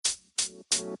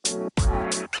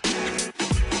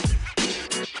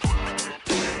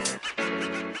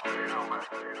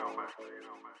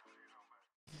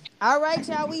All right,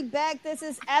 y'all, we back. This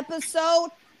is episode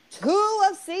 2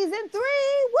 of season 3.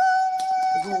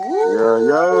 Woo!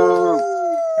 Yo.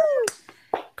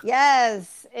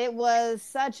 Yes, it was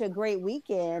such a great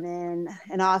weekend and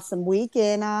an awesome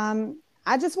weekend.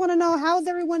 I just want to know, how's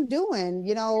everyone doing?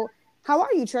 How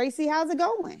are you, Tracy? How's it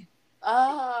going?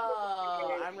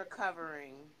 Oh, I'm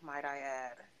recovering, might I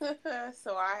add.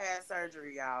 So I had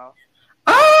surgery, y'all.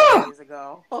 Oh! Days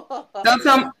ago. Don't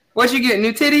tell me. What you get?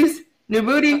 New titties? New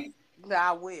booty?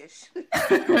 I wish. No,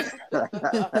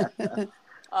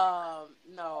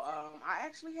 I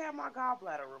actually had my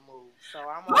gallbladder removed, so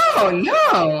I'm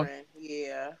recovering.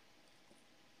 Yeah,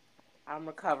 I'm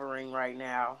recovering right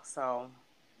now. So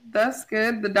that's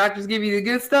good. The doctors give you the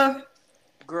good stuff.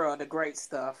 Girl, the great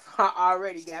stuff. I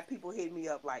already got people hitting me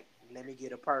up like, "Let me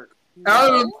get a perk." I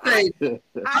was gonna say,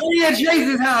 I'll be at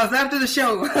Tracy's house after the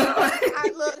show. I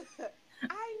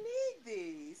need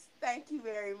these. Thank you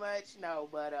very much. No,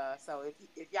 but so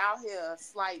if y'all hear a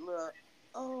slight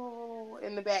little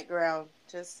in the background,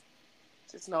 just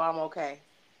know I'm okay.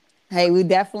 Hey, we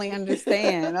definitely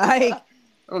understand.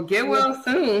 Well, get well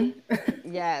soon.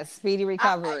 Yes, speedy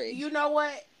recovery. You know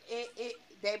what? It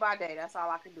day by day. That's all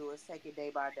I can do is take it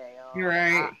day by day. You're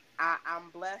right.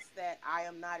 I'm blessed that I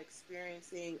am not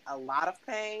experiencing a lot of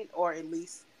pain, or at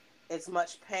least as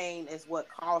much pain as what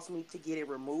caused me to get it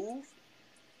removed.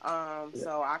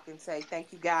 So I can say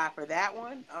thank you, God, for that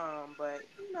one. But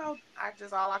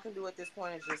all I can do at this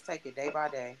point is just take it day by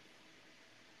day.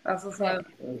 That's what's up.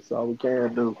 That's all we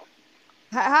can do.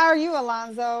 How are you,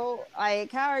 Alonzo?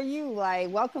 How are you?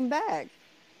 Welcome back.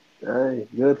 Hey,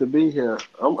 good to be here.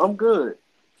 I'm good.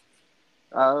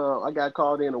 I got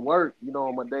called in to work,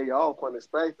 on my day off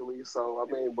unexpectedly. So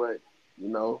but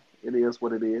it is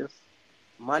what it is.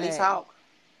 Money talk.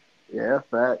 Yeah,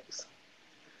 facts.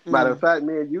 Matter of fact,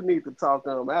 man, you need to talk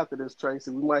after this, Tracy.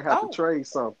 We might have to trade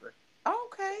something.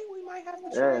 Okay, we might have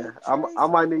to trade. Yeah, I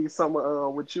might need some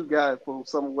of what you got from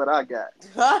some of what I got.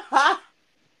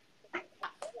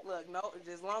 Look, no,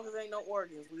 as long as ain't no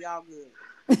organs, we all good.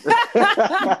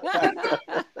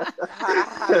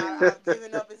 I've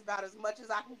given up about as much as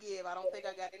I can give. I don't think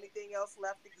I got anything else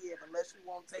left to give unless you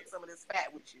want to take some of this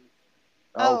fat with you.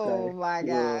 Oh my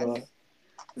gosh.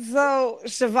 So,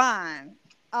 Siobhan,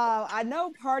 I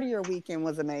know part of your weekend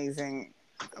was amazing,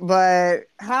 but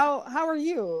how are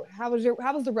you? How was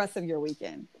the rest of your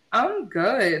weekend? I'm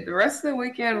good. The rest of the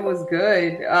weekend was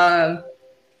good. I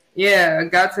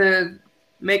got to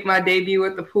make my debut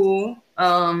at the pool.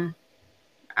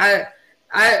 I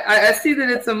see that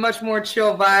it's a much more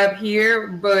chill vibe here,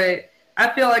 but I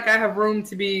feel like I have room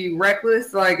to be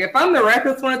reckless. Like, if I'm the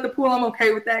reckless one at the pool, I'm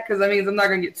okay with that because that means I'm not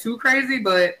going to get too crazy.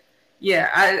 But yeah,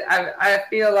 I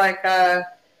feel like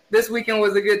this weekend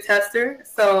was a good tester.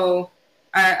 So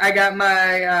I got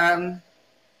my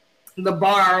the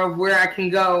bar of where I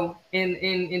can go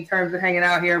in terms of hanging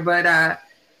out here. But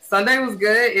Sunday was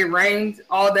good. It rained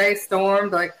all day,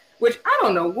 stormed, which I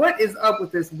don't know what is up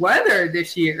with this weather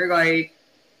this year.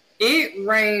 It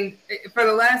rained for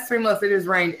the last 3 months. It has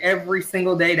rained every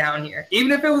single day down here.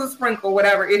 Even if it was a sprinkle,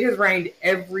 whatever, it has rained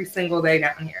every single day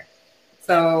down here.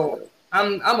 So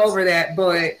I'm over that.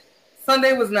 But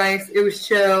Sunday was nice. It was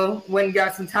chill. Went and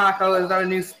got some tacos at a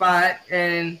new spot,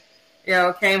 and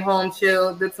came home,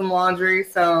 chilled, did some laundry,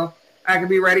 so I could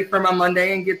be ready for my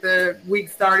Monday and get the week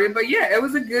started. But yeah, it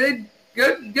was a good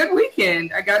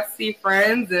weekend. I got to see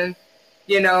friends and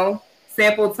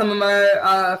sampled some of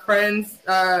my friends'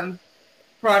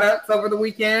 products over the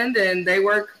weekend, and they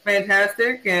work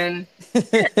fantastic, and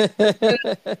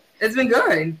it's been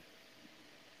good.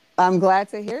 I'm glad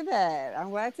to hear that.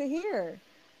 I'm glad to hear.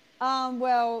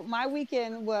 Well, my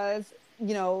weekend was,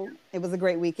 it was a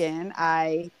great weekend.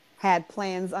 I had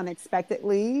plans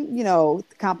unexpectedly,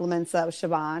 compliments of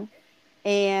Siobhan.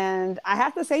 And I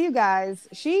have to say, you guys,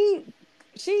 she's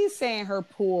saying her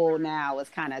pool now is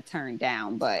kind of turned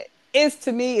down, but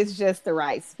to me, it's just the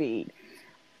right speed.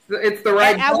 It's the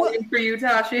right volume for you,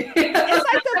 Tashi. It's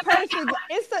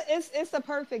the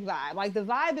perfect vibe. Like, the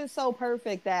vibe is so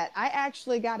perfect that I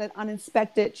actually got an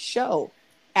unexpected show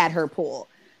at her pool.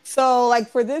 So,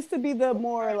 for this to be the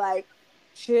more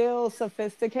chill,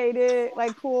 sophisticated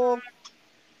pool,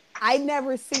 I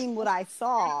never seen what I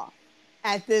saw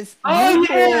at this. Oh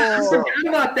yeah, I forgot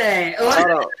about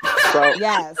that.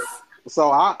 Yes.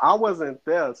 So I wasn't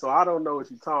there, so I don't know what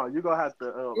you're talking. You're gonna have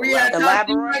to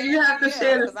elaborate. You have to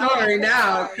share the story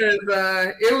now, because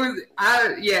it was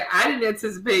I didn't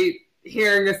anticipate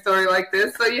hearing a story like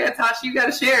this. So yeah, Tashi, you got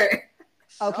to share it.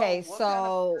 Okay, What kind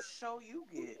of so show you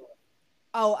get?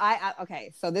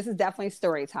 okay, so this is definitely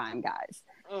story time, guys.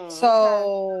 Okay.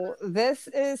 So this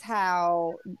is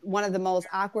how one of the most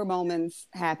awkward moments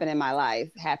happened in my life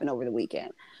happened over the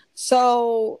weekend.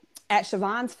 So at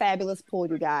Siobhan's fabulous pool,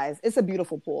 you guys, it's a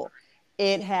beautiful pool.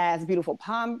 It has beautiful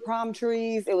palm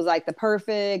trees. It was like the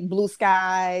perfect blue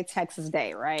sky Texas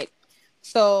day, right?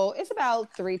 So it's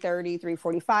about 3:30,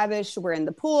 3:45ish. We're in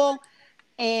the pool,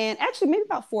 and actually maybe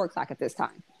about 4 o'clock at this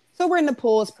time. So we're in the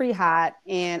pool. It's pretty hot,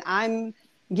 and I'm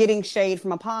getting shade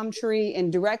from a palm tree,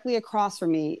 and directly across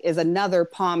from me is another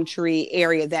palm tree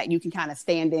area that you can kind of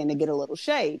stand in to get a little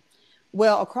shade.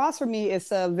 Well, across from me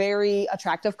is a very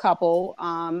attractive couple,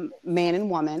 man and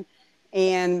woman,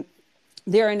 and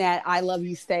they're in that I love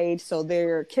you stage. So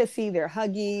they're kissy, they're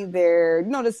huggy, they're,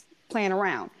 just playing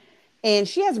around. And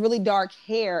she has really dark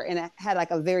hair and had like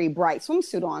a very bright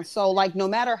swimsuit on. So, like, no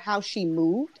matter how she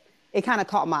moved, it kind of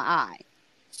caught my eye.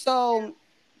 So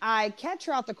I catch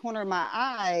her out the corner of my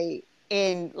eye,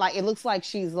 and like, it looks like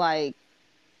she's like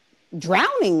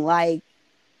drowning, like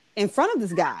in front of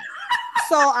this guy.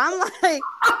 So I'm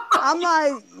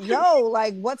like, yo,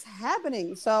 like, what's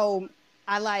happening? So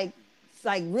I like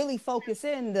really focus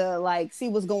in to like see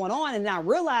what's going on. And I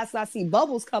realize I see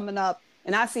bubbles coming up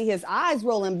and I see his eyes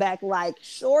rolling back like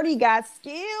Shorty got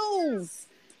skills.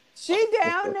 She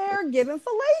down there giving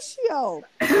fellatio.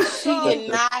 She So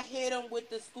did not hit him with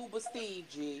the Scuba Steve,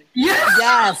 G. Yes,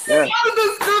 yes, Yeah.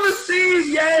 the Scuba Steve.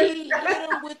 Yes. She hit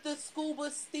him with the Scuba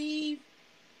Steve.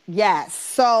 yes.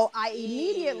 So I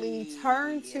immediately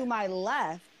turn E. to my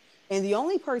left, and the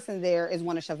only person there is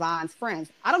one of Siobhan's friends.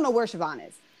 I don't know where Siobhan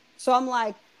is. So I'm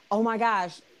like, oh my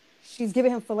gosh, she's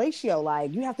giving him fellatio.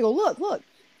 Like, you have to go look, look.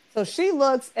 So she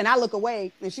looks, and I look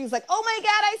away, and she's like, oh my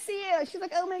God, I see it. She's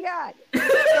like, oh my God.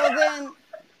 So then,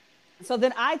 so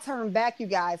then I turn back, you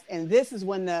guys, and this is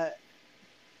when the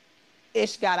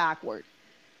ish got awkward.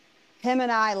 Him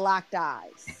and I locked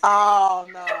eyes. Oh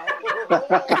no.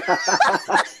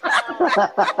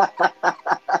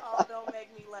 Oh, don't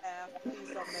make me laugh.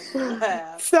 Please don't make me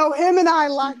laugh. So him and I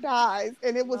locked eyes,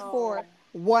 and it was for No.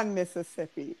 one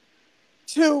Mississippi,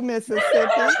 two Oh Mississippi,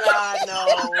 God,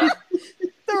 no.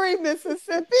 three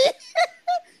Mississippi,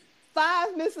 five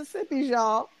Mississippis,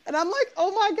 y'all. And I'm like,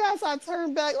 oh my gosh, I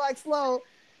turned back like slow,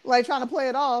 like trying to play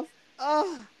it off.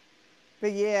 Oh,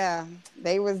 but yeah,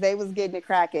 they was getting it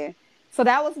cracking. So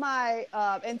that was my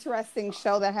interesting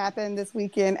show that happened this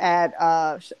weekend at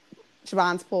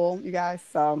Siobhan's pool, you guys.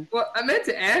 So Well, I meant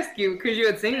to ask you because you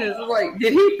had seen this. Like,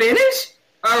 did he finish,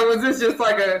 or was this just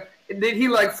like a? Did he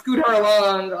like scoot her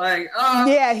along? Like,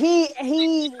 yeah, he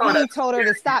that's told her to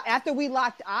scary. stop. After we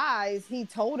locked eyes, he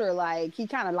told her, like, he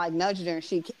kind of like nudged her and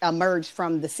she emerged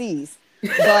from the seas.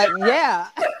 But yeah,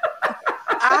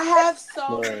 I have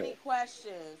so Man. many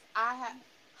questions.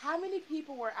 How many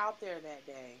people were out there that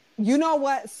day? you know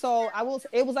what? So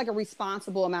it was like a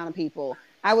responsible amount of people.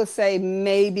 I would say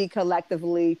maybe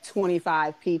collectively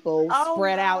 25 people Oh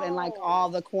spread out in like all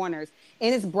no. the corners.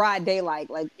 And it's broad daylight.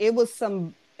 Like it was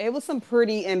some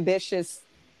pretty ambitious,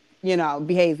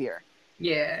 behavior.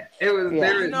 Yeah, it was. Yeah.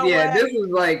 There You was. know Yeah, what? this was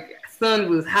like sun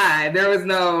was high. There was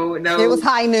no It was no.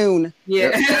 high noon.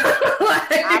 Yeah. Yeah.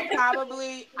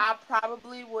 I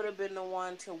probably would have been the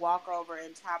one to walk over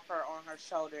and tap her on her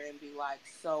shoulder and be like,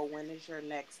 "So when is your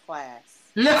next class?"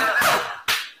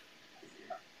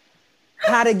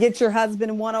 How to get your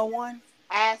husband 101?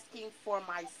 Asking for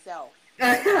myself.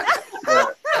 Yeah.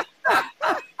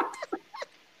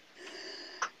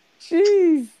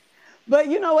 Jeez. But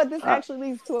you know what? This I, actually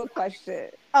leads to a question.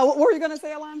 Oh, what were you going to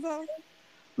say, Alonzo?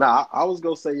 now I was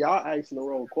gonna say y'all asking the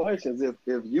wrong questions. If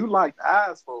you liked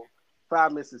eyes for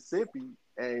Five Mississippi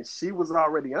and she was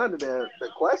already under there, the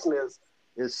question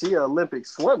is she an Olympic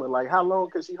swimmer? Like how long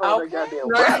can she hold that Okay. goddamn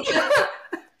Right. breath?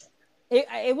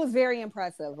 It was very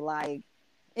impressive. Like,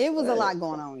 it was a Man. lot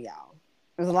going on, y'all.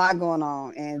 There's a lot going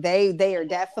on. And they are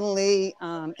definitely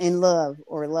in love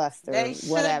or lust or They should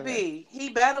whatever. be. He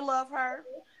better love her.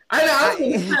 I know. I was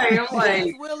gonna I, say. I'm He's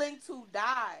like, willing to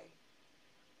die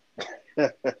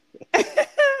to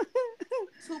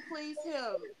please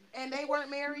him. And they weren't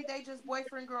married. They just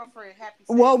boyfriend girlfriend. Happy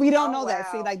well, status. we don't Oh know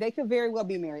that. See, wow. like, they could very well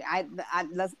be married.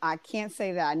 I can't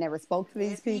say that. I never spoke to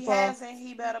these If he people. hasn't,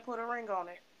 he better put a ring on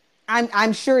it.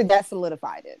 I'm sure that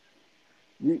solidified it.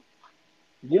 you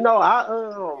you know I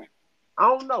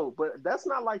don't know, but that's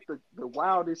not like the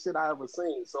wildest shit I ever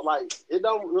seen. So like it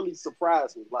don't really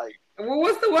surprise me. Like well,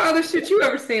 what's the wildest shit you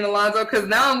ever seen, Alonzo? Because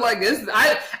now I'm like this.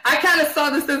 I kind of saw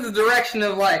this as a direction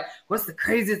of like, what's the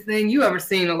craziest thing you ever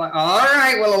seen? I'm like, all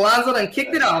right, well, Alonzo done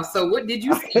kicked it off. So what did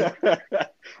you see?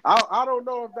 I don't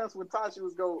know if that's what Tashi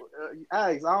was going to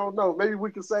ask. I don't know. Maybe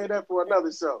we can say that for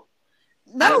another show.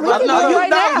 No, we I, can I do it don't. right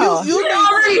now. You You're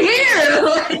already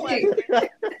here.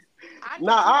 I need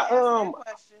Nah, you to answer that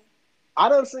question. I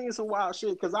done seen some wild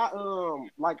shit because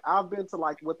like I've been to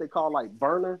like what they call like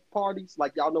burner parties.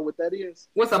 Like y'all know what that is?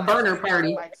 What's a burner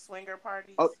party? Like swinger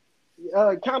parties.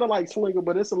 Uh, kind of like swinger,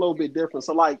 but it's a little bit different.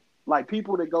 So like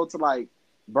people that go to like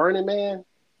Burning Man,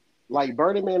 like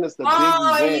Burning Man is the big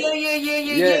Oh, event.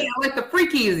 yeah. Like the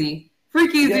Freakeasy.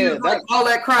 Freakeasy Yeah, is like all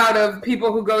that crowd of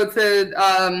people who go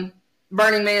to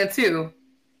Burning Man too.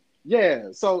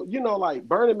 yeah. So like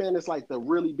Burning Man is like the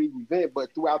really big event,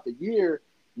 but throughout the year,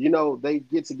 they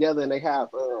get together and they have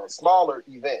smaller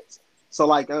events. So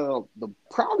like the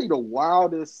probably the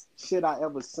wildest shit I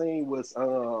ever seen was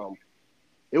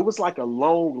it was like a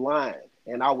long line,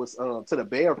 and I was to the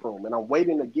bathroom, and I'm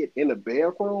waiting to get in the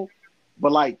bathroom,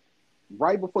 but like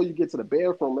right before you get to the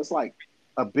bathroom, it's like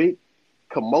a big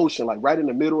commotion, like right in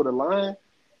the middle of the line.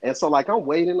 And so like I'm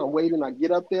waiting, I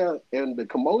get up there, and the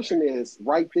commotion is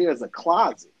right there is a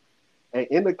closet. And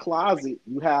in the closet,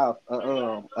 you have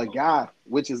a guy,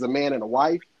 which is a man and a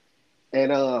wife,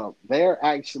 and they're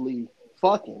actually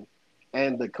fucking.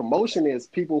 And the commotion is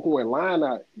people who are in line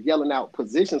are yelling out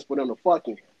positions for them to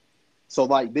fucking. So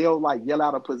like they'll like yell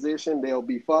out a position, they'll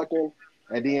be fucking,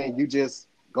 and then you just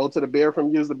go to the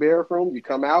bathroom, use the bathroom, you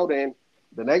come out, and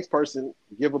the next person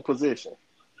give a position.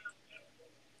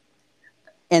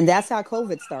 And that's how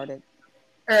COVID started.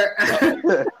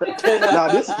 Now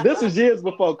this is years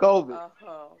before COVID.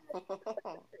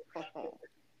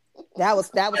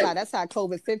 That's how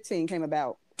COVID-19 came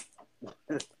about.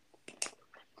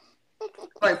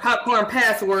 Like popcorn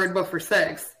password, but for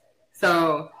sex.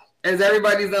 So as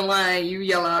everybody's in line, you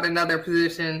yell out another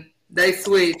position, they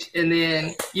switch, and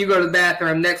then you go to the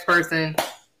bathroom, next person.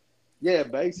 Yeah,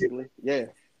 basically. Yeah.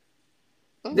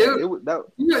 Dude, do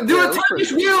a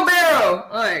Turkish wheelbarrow.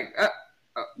 Like,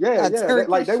 yeah.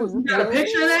 They was. You got a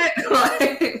picture of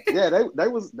that? Yeah, they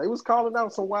was calling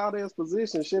out some wild ass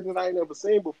position shit that I ain't never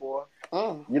seen before.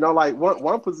 Oh. Like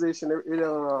one position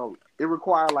it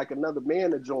required like another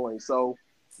man to join. So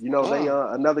they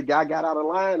another guy got out of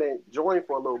line and joined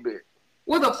for a little bit.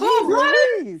 With a full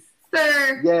bladder,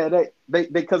 sir. Yeah, they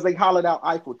because they hollered out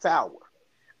Eiffel Tower.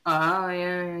 Oh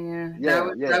yeah.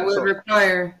 That would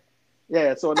require.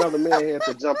 Yeah, so another man had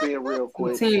to jump in real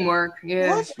quick. Teamwork,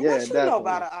 yeah. What you know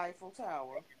about an Eiffel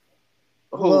Tower?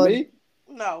 Who, me?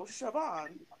 No, Siobhan.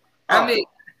 I mean,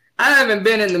 I haven't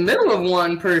been in the middle of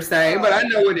one per se, but I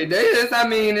know what it is. I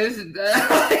mean, it's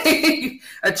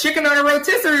a chicken on a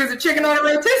rotisserie is a chicken on a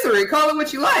rotisserie. Call it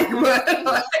what you like. But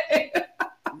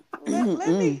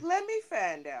let me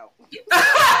find out.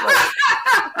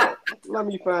 Let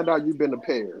me find out you've been to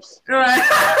Paris. Right.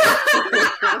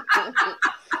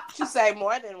 You say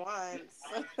more than once.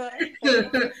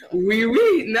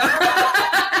 Oui. No.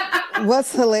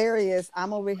 What's hilarious,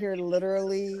 I'm over here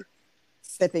literally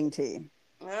sipping tea.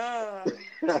 I was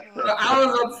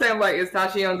about to say, I'm like, is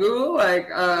Tashi on Google? Like,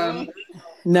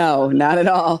 No, not at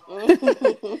all.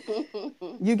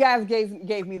 You guys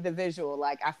gave me the visual.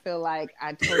 Like, I feel like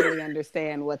I totally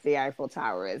understand what the Eiffel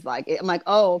Tower is. Like, I'm like,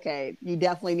 oh, okay. You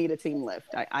definitely need a team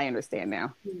lift. I understand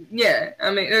now. Yeah,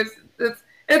 I mean,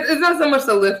 it's not so much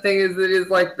the lifting as it is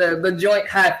like the joint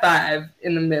high five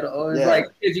in the middle. It's like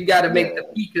because you got to make the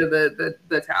peak of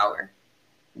the tower.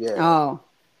 Yeah. Oh,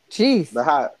 jeez. The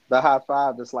high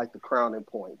five is like the crowning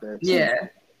point. Yeah.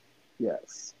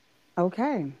 Yes.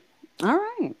 Okay. All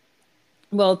right.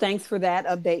 Well, thanks for that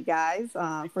update, guys.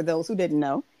 For those who didn't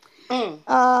know.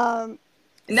 Now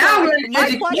we're an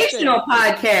educational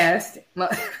podcast.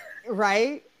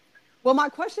 Right. Well, my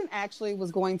question actually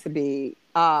was going to be,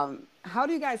 how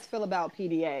do you guys feel about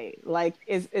PDA? Like,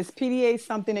 is PDA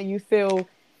something that you feel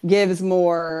gives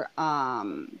more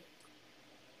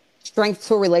strength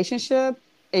to a relationship?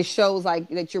 It shows like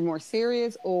that you're more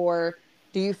serious, or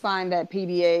do you find that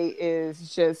PDA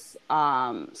is just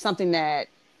something that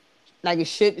like it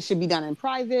should be done in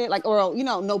private, like, or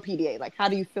no PDA? Like, how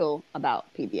do you feel about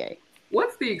PDA?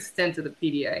 What's the extent of the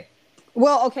PDA?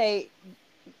 Well, okay,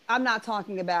 I'm not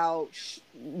talking about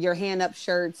your hand up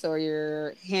shirts or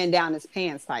your hand down his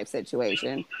pants type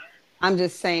situation. I'm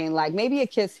just saying, like, maybe a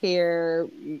kiss here,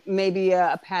 maybe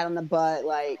a pat on the butt,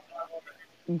 like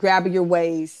grabbing your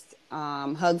waist,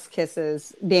 hugs,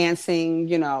 kisses, dancing,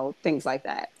 things like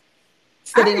that.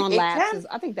 Sitting on laps,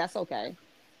 I think that's okay.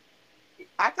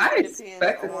 I expect to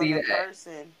see that.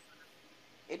 Person.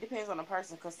 It depends on the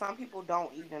person, because some people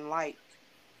don't even like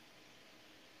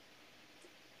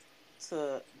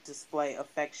to display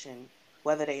affection,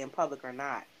 whether they in public or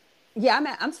not. Yeah,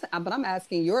 but I'm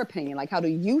asking your opinion. Like, how do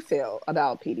you feel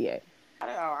about PDA? I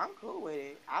don't know. I'm cool with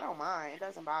it. I don't mind. It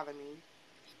doesn't bother me.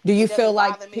 Do you It feel doesn't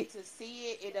like bother me to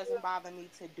see it. It doesn't bother me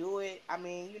to do it. I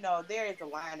mean, there is a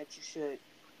line that you should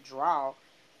draw.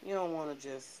 You don't want to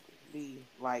just be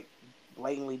like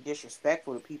blatantly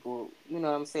disrespectful to people. You know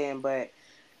what I'm saying? But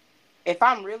if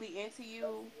I'm really into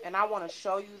you and I want to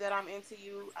show you that I'm into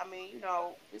you, I mean,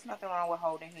 there's nothing wrong with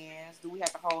holding hands. Do we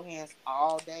have to hold hands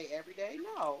all day, every day?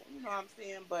 No. You know what I'm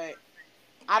saying? But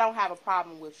I don't have a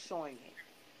problem with showing it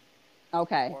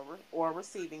okay, or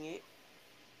receiving it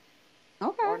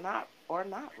okay? or not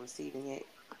receiving it.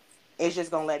 It's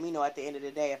just gonna let me know at the end of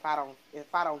the day if I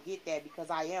don't get that, because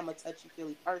I am a touchy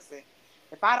feely person.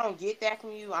 If I don't get that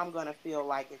from you, I'm gonna feel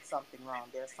like it's something wrong.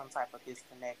 There's some type of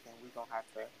disconnect, and we're gonna have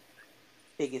to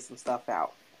figure some stuff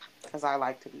out. Because I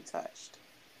like to be touched.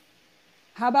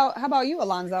 How about you,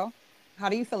 Alonzo? How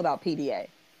do you feel about PDA?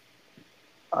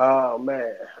 Oh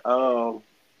man,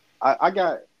 I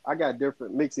got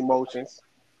different mixed emotions.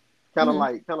 Hmm. Kind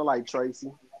of like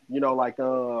Tracy. Like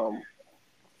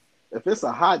if it's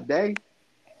a hot day,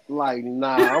 like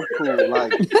nah, I'm cool.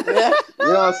 Like you know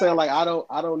what I'm saying? Like I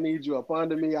don't need you up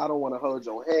under me. I don't want to hold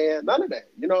your hand. None of that.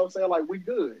 You know what I'm saying? Like we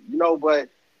good. But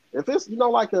if it's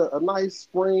like a nice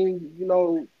spring,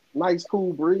 nice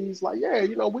cool breeze, like yeah,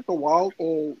 we can walk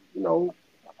and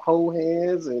hold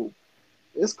hands and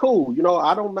it's cool.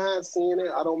 I don't mind seeing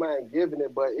it. I don't mind giving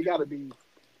it, but it got to be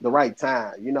the right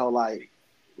time.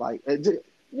 Like it just,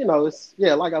 it's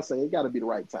yeah, like I say, it got to be the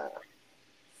right time.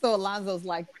 So Alonzo's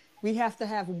like, we have to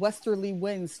have westerly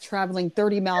winds traveling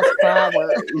 30 miles per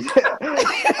hour. Yeah,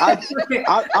 I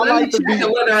I Let me like to check be.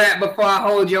 the weather app before I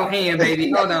hold your hand,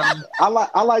 baby. Hold on.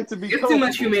 I like to be It's too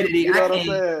much comfortable. humidity. You I know what I'm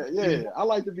can't. saying? Yeah, I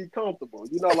like to be comfortable.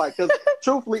 Like because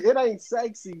truthfully, it ain't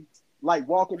sexy like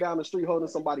walking down the street holding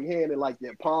somebody's hand and like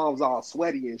their palms all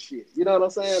sweaty and shit. You know what I'm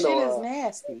saying? Shit is Or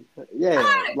nasty.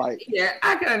 yeah, like Yeah,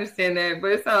 I can understand that,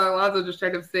 but it's not like Lonzo just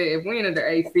straight up said, if we in the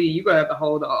AC, you gonna have to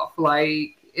hold off.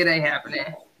 Like it ain't happening.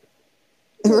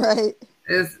 yeah. Right.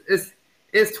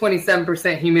 It's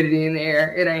 27% humidity in the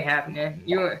air. It ain't happening.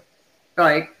 You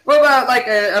like what about like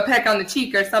a peck on the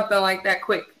cheek or something like that?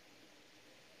 Quick.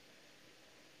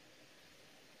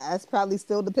 That's probably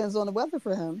still depends on the weather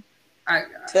for him. I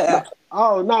No,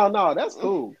 oh no, that's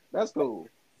cool. That's cool.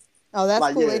 Oh, that's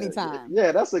Like cool yeah, anytime.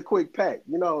 yeah, that's a quick pack.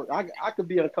 I could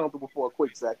be uncomfortable for a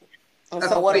quick second. And a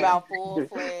so, what quick. about full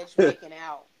fledged making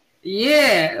out?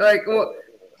 Yeah, like well,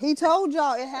 He told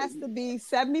y'all it has to be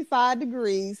 75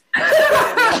 degrees, It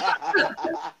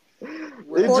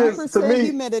Well, just to 40% me,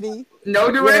 humidity.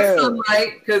 no direct yeah,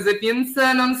 sunlight because if you're in the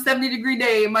sun on a 70-degree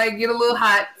day, it might get a little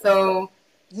hot. So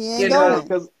He you ain't yeah, know, going.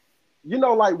 because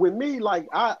like with me, like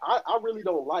I really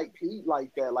don't like heat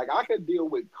like that. Like I could deal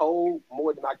with cold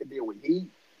more than I could deal with heat.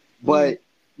 Mm. But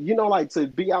like to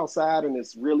be outside and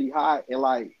it's really hot and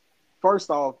like first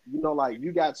off, like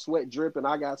you got sweat dripping,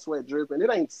 I got sweat dripping. It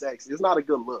ain't sexy. It's not a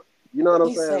good look. You know what I'm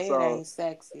he saying? say it So ain't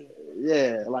sexy.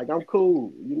 yeah, like I'm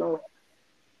cool.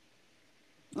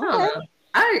 I don't Okay. know.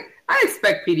 I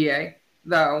expect PDA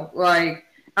though. Like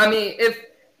I mean, if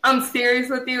I'm serious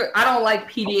with you, I don't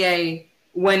like PDA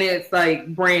when it's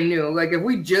like brand new. Like if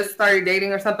we just started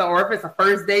dating or something, or if it's a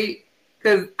first date,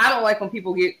 because I don't like when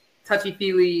people get touchy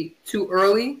feely too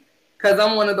early. Because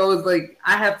I'm one of those like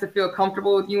I have to feel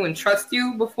comfortable with you and trust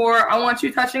you before I want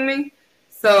you touching me.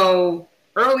 So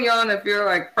early on, if you're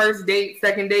like first date,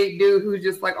 second date dude who's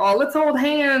just like, oh, let's hold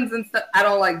hands and stuff, I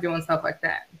don't like doing stuff like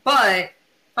that. But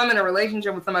if I'm in a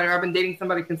relationship with somebody or I've been dating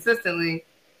somebody consistently,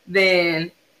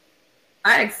 then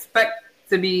I expect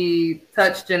to be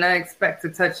touched and I expect to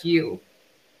touch you.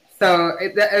 So,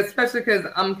 especially because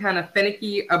I'm kind of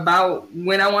finicky about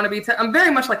when I want to be touched. I'm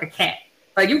very much like a cat.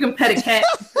 Like, you can pet a cat,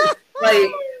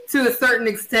 like, to a certain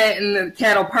extent, and the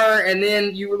cat will purr, and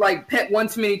then you, like, pet one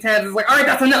too many times. It's like, all right,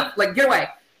 that's enough. Like, get away.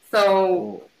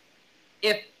 So,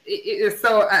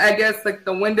 so I guess, like,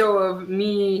 the window of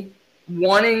me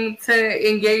wanting to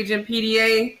engage in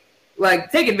PDA,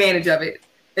 like, take advantage of it.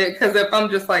 Because if I'm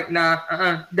just like, nah,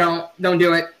 don't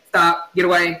do it, stop, get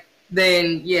away,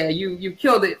 then yeah, you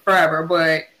killed it forever,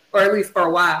 but or at least for a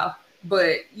while.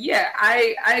 But yeah,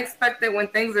 I expect that when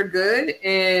things are good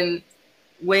and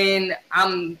when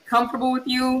I'm comfortable with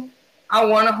you, I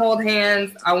want to hold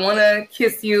hands, I want to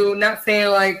kiss you. Not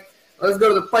saying like let's go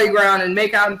to the playground and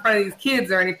make out in front of these kids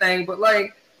or anything, but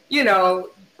like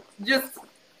just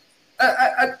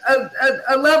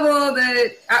a level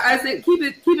that I say keep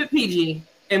it PG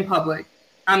in public.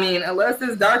 I mean, unless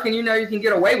it's dark and you can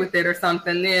get away with it or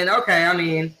something, then okay. I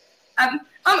mean, I'm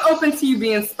open to you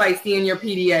being spicy in your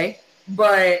PDA.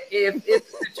 But if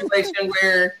it's a situation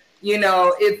where, you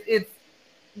know, it's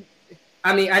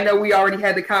I mean, I know we already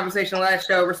had the conversation last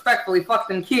show. Respectfully, fuck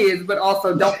them kids, but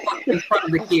also don't fuck in front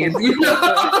of the kids. You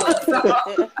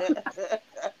know,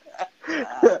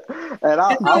 And it's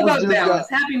I all was about just gonna, balance.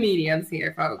 Happy mediums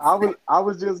here, folks. I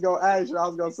was just gonna ask you. I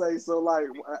was gonna say, so like,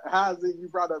 how's it you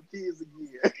brought up kids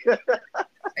again?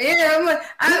 Yeah, I'm like,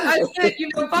 I said, you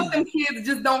know, fuck them kids.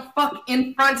 Just don't fuck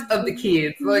in front of the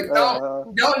kids. Like, uh,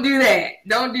 don't do that.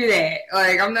 Don't do that.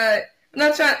 Like, I'm not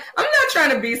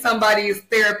trying to be somebody's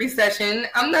therapy session.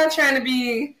 I'm not trying to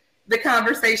be the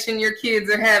conversation your kids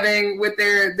are having with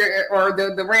their or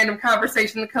the random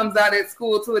conversation that comes out at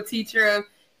school to a teacher of,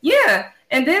 yeah.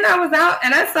 And then I was out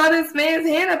and I saw this man's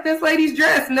hand up this lady's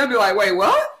dress, and they'll be like, wait,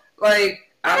 what? Like,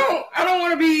 I don't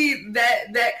want to be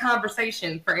that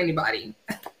conversation for anybody.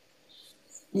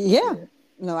 Yeah.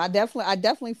 No, I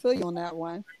definitely feel you on that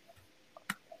one.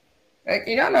 Like,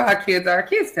 y'all know how kids are.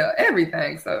 Kids tell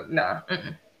everything. So nah.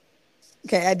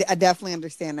 Okay, I definitely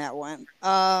understand that one.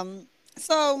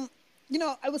 So you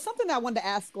know, it was something I wanted to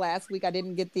ask last week. I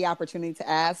didn't get the opportunity to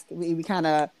ask. We kind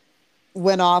of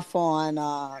went off on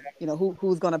you know,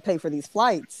 who's going to pay for these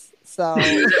flights. So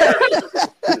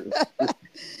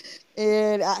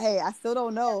and hey, I still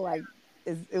don't know. Like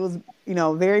it was, you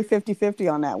know, very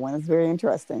 50-50 on that one. It's very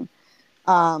interesting.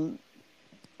 Um,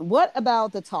 what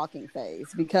about the talking phase?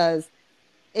 Because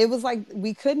it was like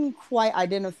we couldn't quite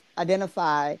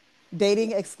identify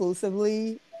dating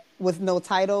exclusively with no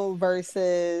title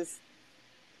versus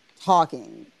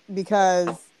talking. Because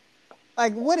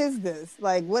like, what is this?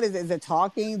 Like, what is it? Is it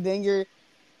talking? Then you're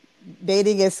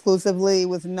dating exclusively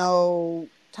with no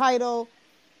title.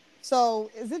 So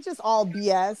is it just all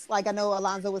BS? Like I know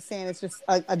Alonzo was saying, it's just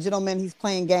a gentleman. He's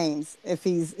playing games if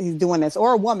he's doing this,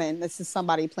 or a woman. This is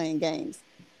somebody playing games.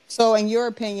 So, in your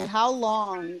opinion, how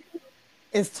long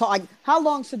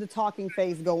should the talking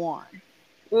phase go on?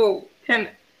 Well,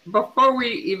 before we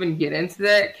even get into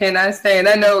that, can I say, and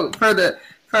I know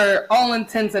for all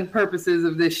intents and purposes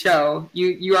of this show,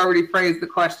 you already phrased the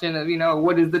question of, you know,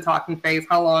 what is the talking phase?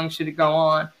 How long should it go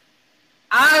on?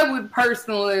 I would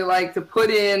personally like to put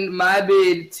in my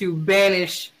bid to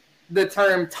banish the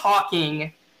term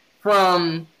talking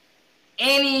from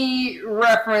any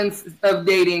reference of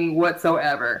dating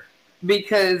whatsoever,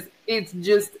 because it's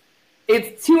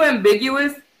too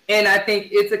ambiguous, and I think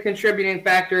it's a contributing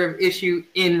factor of issue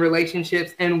in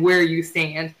relationships and where you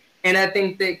stand. And I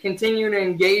think that continuing to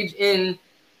engage in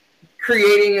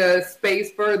creating a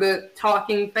space for the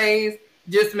talking phase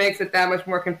just makes it that much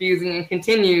more confusing and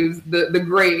continues the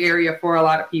gray area for a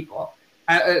lot of people.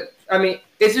 I mean,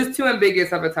 it's just too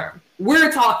ambiguous of a term.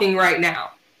 We're talking right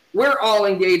now. We're all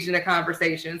engaged in a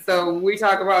conversation. So we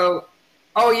talk about,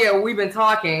 oh yeah, we've been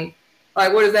talking.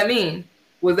 Like, what does that mean?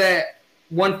 Was that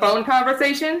one phone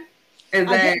conversation?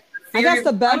 I guess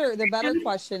the better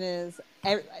question is,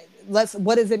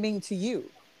 what does it mean to you?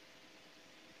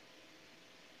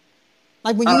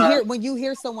 Like when you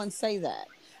hear someone say that,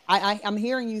 I'm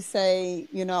hearing you say,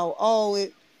 you know, oh,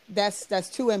 that's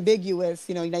too ambiguous.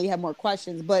 You know, you have more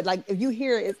questions. But like if you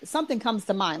hear it, something comes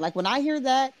to mind. Like when I hear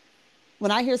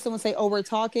someone say, oh, we're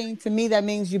talking, to me that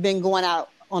means you've been going out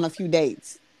on a few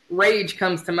dates. Rage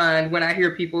comes to mind when I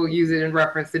hear people use it in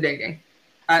reference to dating.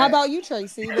 How about you,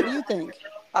 Tracy? What do you think?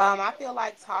 I feel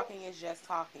like talking is just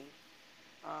talking.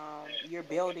 You're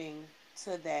building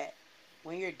to that.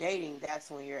 When you're dating,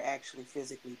 that's when you're actually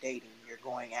physically dating. You're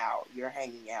going out, you're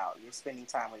hanging out, you're spending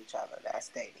time with each other. That's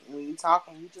dating. When you're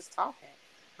talking, you're just talking.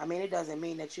 I mean, it doesn't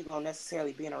mean that you're going to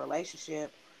necessarily be in a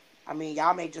relationship. I mean,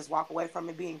 y'all may just walk away from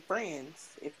it being friends,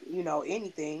 if you know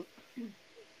anything.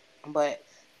 But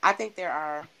I think there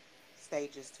are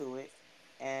stages to it.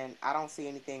 And I don't see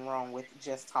anything wrong with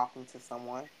just talking to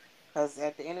someone. Because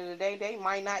at the end of the day, they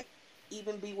might not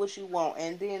even be what you want.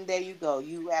 And then there you go.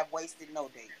 You have wasted no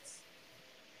dates.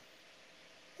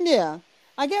 Yeah.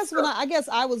 I guess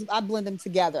I blend them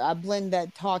together. I blend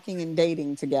that talking and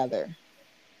dating together.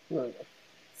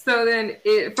 So then,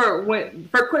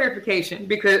 for clarification,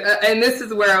 because and this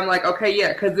is where I'm like, okay,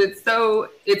 yeah, because it's so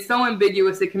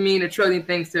ambiguous. It can mean a trillion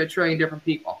things to a trillion different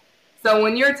people. So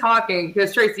when you're talking,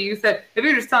 because Tracy, you said if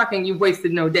you're just talking, you've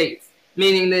wasted no dates,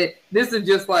 meaning that this is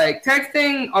just like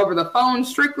texting over the phone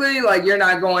strictly. Like you're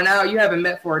not going out, you haven't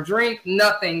met for a drink,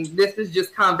 nothing. This is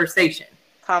just conversation.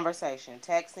 Conversation,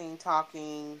 texting,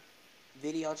 talking,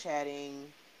 video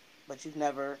chatting, but you've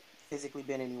never physically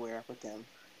been anywhere with them.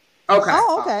 Okay.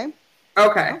 Oh, okay.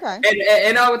 Okay.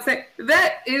 And I would say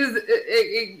that is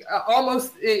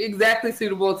almost exactly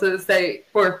suitable to say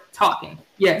for talking.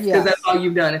 Yes, because that's all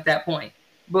you've done at that point.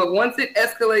 But once it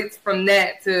escalates from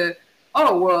that to,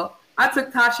 oh, well, I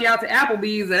took Tashi out to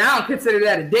Applebee's and I don't consider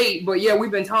that a date, but yeah,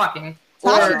 we've been talking.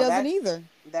 Tashi Or doesn't either.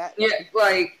 That yeah,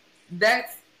 like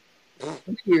that's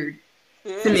weird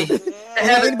to me. To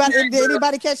have a Did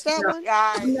anybody catch that one?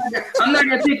 guys. I'm not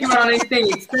gonna take you out on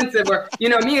anything expensive, or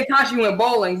me and Tashi went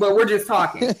bowling, but we're just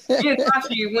talking. Me and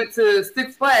Tashi went to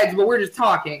Six Flags, but we're just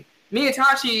talking. Me and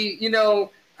Tashi,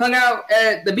 hung out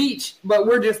at the beach, but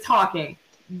we're just talking.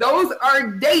 Those are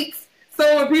dates.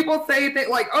 So when people say that,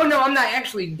 like, oh no, I'm not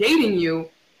actually dating you,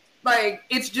 like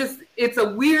it's a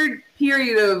weird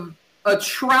period of a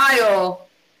trial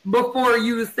before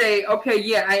you say, okay,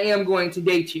 yeah, I am going to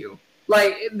date you.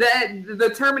 Like that, the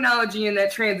terminology in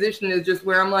that transition is just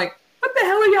where I'm like, what the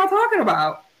hell are y'all talking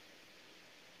about?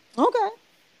 Okay.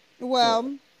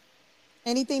 Well,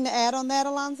 anything to add on that,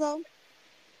 Alonzo?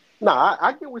 No,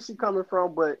 I get where she's coming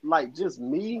from, but like just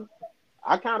me,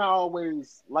 I kind of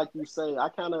always, like you say, I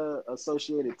kind of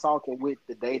associated talking with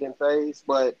the dating phase,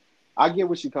 but I get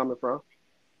where she's coming from.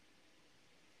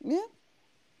 Yeah.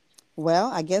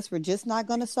 Well, I guess we're just not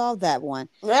going to solve that one.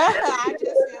 I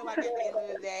just feel like at the end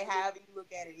of the day, however you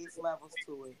look at it, it's levels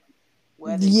to it.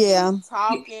 Whether Yeah. you're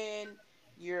talking,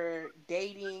 you're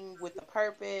dating with a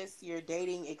purpose, you're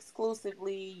dating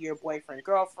exclusively, your boyfriend,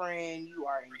 girlfriend, you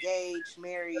are engaged,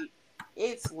 married,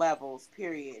 it's levels,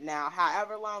 period. Now,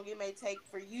 however long it may take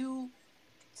for you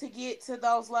to get to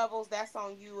those levels, that's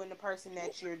on you and the person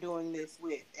that you're doing this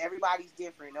with. Everybody's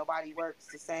different. Nobody works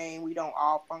the same. We don't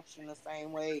all function the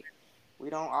same way. We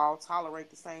don't all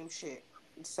tolerate the same shit.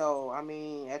 So, I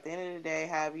mean, at the end of the day,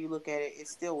 however you look at it,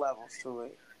 it's still levels to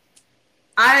it.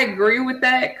 I agree with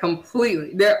that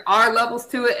completely. There are levels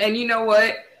to it, and you know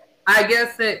what? I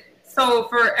guess that so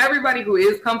for everybody who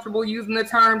is comfortable using the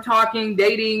term talking,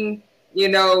 dating,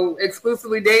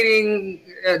 exclusively dating,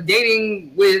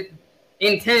 dating with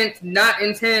intent, not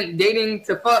intent, dating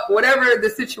to fuck, whatever the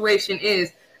situation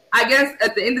is, I guess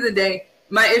at the end of the day,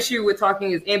 my issue with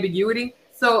talking is ambiguity.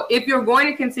 So if you're going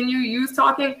to continue to use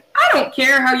talking, I don't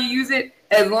care how you use it,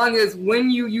 as long as when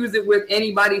you use it with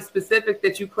anybody specific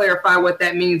that you clarify what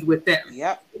that means with them.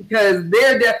 Yep. Because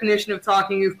their definition of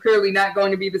talking is clearly not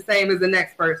going to be the same as the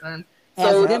next person's.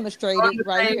 As So demonstrated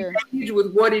right here.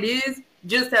 With what it is,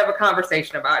 just have a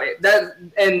conversation about it.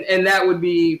 And that would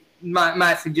be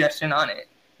my suggestion on it.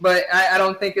 But I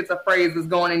don't think it's a phrase that's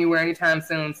going anywhere anytime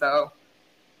soon. So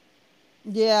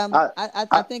yeah,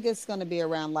 I think it's going to be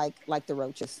around like the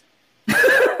roaches.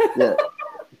 Yeah.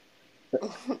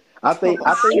 I think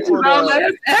it can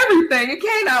outlast everything. It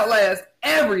can't outlast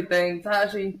everything,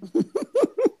 Tashi.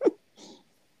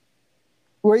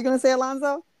 What were you going to say,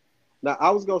 Alonzo? Now,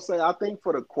 I was going to say, I think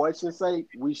for the question's sake,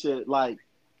 we should,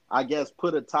 I guess,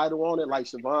 put a title on it, like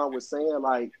Siobhan was saying,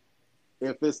 like,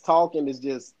 if it's talking, it's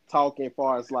just talking as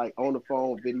far as, like, on the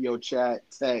phone, video chat,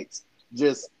 text,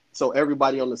 just so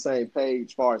everybody on the same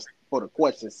page for the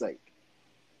question's sake.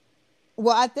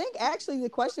 Well, I think actually the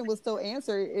question was still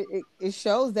answered. It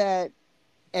shows that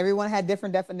everyone had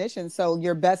different definitions. So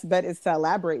your best bet is to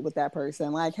elaborate with that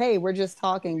person. Like, hey, we're just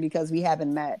talking because we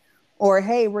haven't met. Or,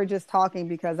 hey, we're just talking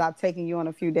because I've taken you on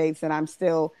a few dates and I'm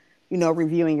still,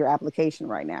 reviewing your application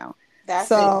right now.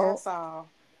 That's all.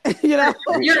 You're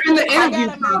in the interview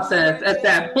process at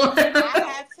that point. I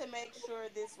have to make sure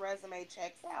this resume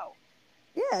checks out.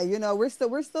 Yeah, we're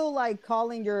still like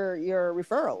calling your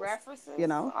referrals, references,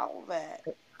 all of that.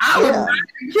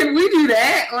 Can we do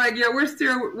that? Like,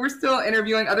 we're still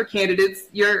interviewing other candidates.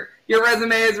 Your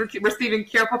resume is receiving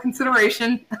careful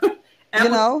consideration.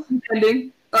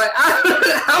 Pending. But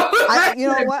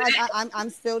I'm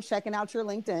still checking out your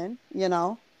LinkedIn.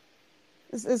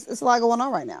 It's a lot going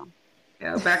on right now.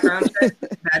 Yeah, background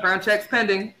checks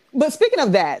pending. But speaking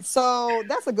of that, so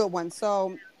that's a good one.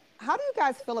 So how do you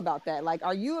guys feel about that? Like,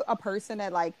 are you a person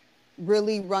that like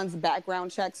really runs background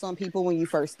checks on people when you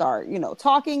first start,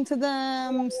 talking to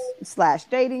them /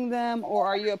 dating them, or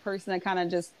are you a person that kind of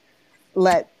just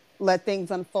let things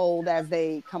unfold as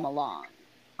they come along?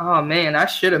 Oh man, I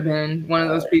should have been one of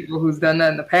those people who's done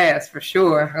that in the past for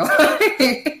sure.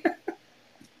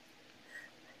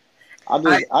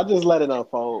 I just let it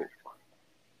unfold.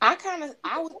 I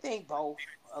would think both,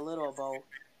 a little of both.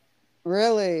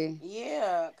 Really?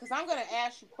 Yeah, because I'm gonna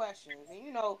ask you questions,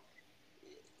 and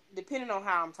depending on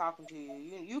how I'm talking to you,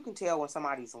 you can tell when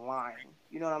somebody's lying.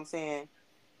 You know what I'm saying?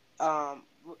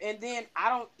 And then I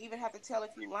don't even have to tell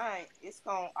if you lying. It's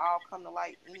gonna all come to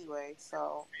light anyway.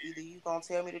 So either you gonna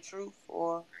tell me the truth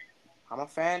or I'm gonna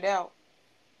find out.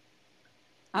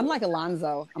 I'm like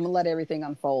Alonzo. I'm gonna let everything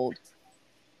unfold.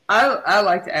 I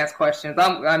like to ask questions.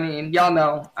 I mean, y'all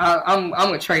know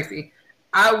I'm with Tracy.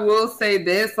 I will say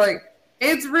this, like,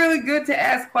 it's really good to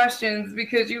ask questions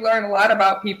because you learn a lot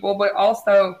about people, but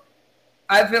also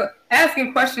I feel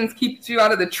asking questions keeps you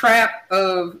out of the trap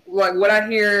of like what I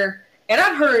hear. And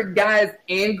I've heard guys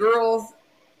and girls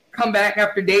come back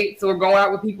after dates or go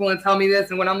out with people and tell me this.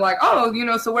 And when I'm like, oh,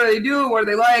 so what do they do? What are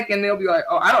they like? And they'll be like,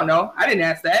 oh, I don't know. I didn't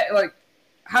ask that. Like,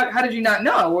 how did you not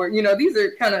know? Or, these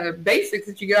are kind of basics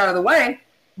that you get out of the way.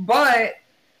 But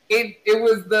it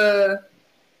was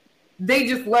they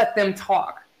just let them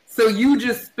talk. So you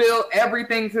just spill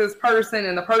everything to this person,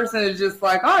 and the person is just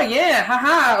like, oh, yeah,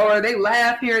 haha. Or they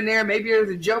laugh here and there. Maybe there's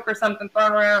a joke or something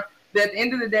thrown around. But at the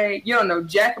end of the day, you don't know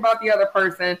jack about the other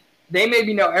person. They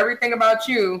maybe know everything about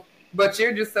you, but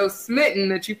you're just so smitten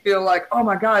that you feel like, oh,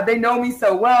 my God, they know me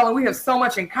so well, and we have so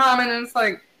much in common. And it's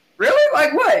like, really?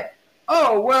 Like what?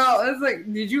 Oh, well, it's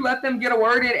like, did you let them get a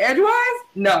word in edgewise?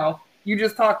 No, you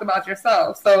just talked about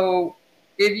yourself. So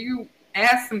if you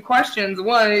ask some questions,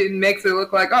 one, it makes it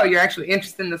look like, oh, you're actually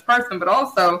interested in this person, but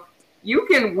also you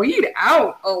can weed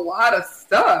out a lot of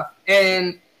stuff.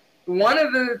 And one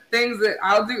of the things that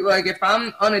I'll do, like if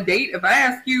I'm on a date, if I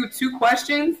ask you 2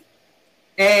 questions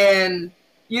and,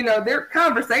 they're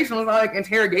conversational, it's not like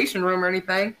interrogation room or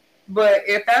anything, but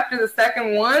if after the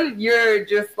second one, you're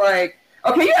just like,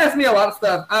 okay, you asked me a lot of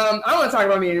stuff. I don't want to talk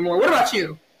about me anymore. What about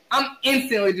you? I'm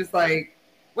instantly just like,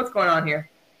 what's going on here?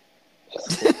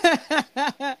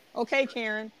 Okay,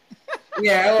 Karen.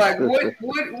 Yeah, like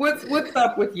what's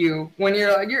up with you when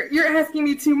you're like you're asking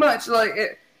me too much,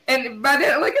 like and by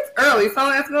then like it's early, so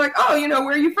I'm asking like, oh,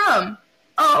 where are you from?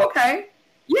 Oh, okay,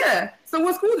 yeah. So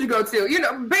what school did you go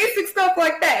to? Basic stuff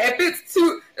like that. If it's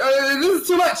this is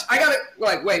too much, I gotta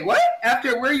like wait, what?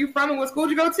 After where are you from and what school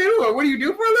did you go to, or what do you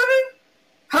do for a living?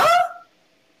 Huh?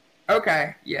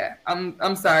 Okay, yeah.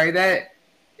 I'm sorry that.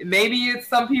 Maybe it's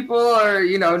some people are,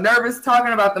 nervous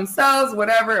talking about themselves,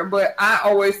 whatever, but I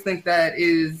always think that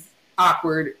is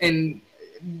awkward and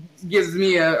gives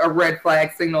me a red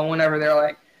flag signal whenever they're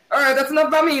like, all right, that's enough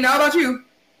about me. Now about you.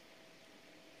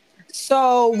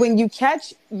 So when you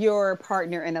catch your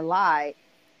partner in a lie,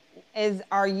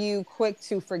 are you quick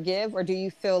to forgive, or do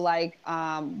you feel like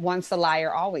once a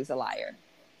liar, always a liar?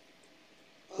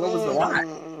 What was the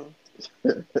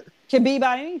lie? Can be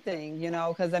about anything,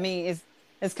 because I mean,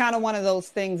 it's kind of one of those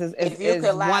things.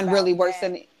 Is one really worse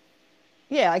than?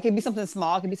 Yeah, it could be something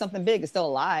small. It could be something big. It's still a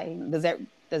lie. Does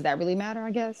that really matter?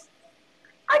 I guess.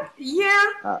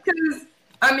 Yeah, because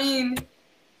I mean,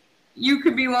 you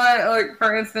could be lying. Like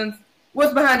for instance,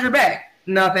 what's behind your back?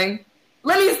 Nothing.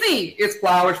 Let me see. It's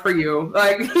flowers for you.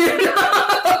 Like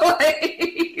like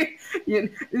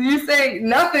you say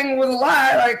nothing was a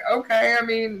lie. Like okay, I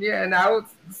mean, yeah. Now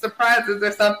it's surprises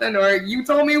or something, or you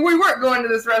told me we weren't going to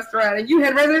this restaurant and you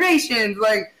had reservations.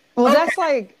 Like, well, okay. That's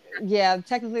like, yeah,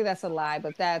 technically that's a lie,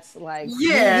 but that's like,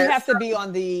 yeah, you have to be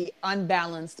on the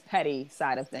unbalanced, petty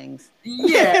side of things.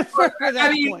 Yeah, I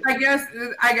mean, point. I guess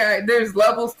there's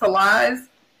levels to lies.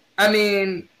 I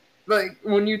mean, like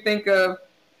when you think of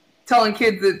telling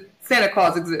kids that Santa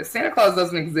Claus exists, Santa Claus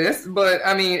doesn't exist, but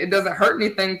I mean, it doesn't hurt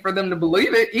anything for them to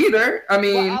believe it either. I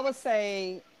mean, well, I would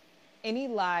say any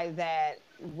lie that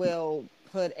will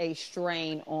put a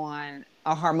strain on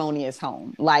a harmonious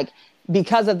home. Like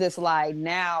because of this lie,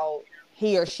 now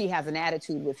he or she has an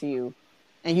attitude with you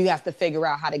and you have to figure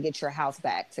out how to get your house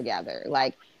back together.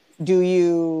 Like, if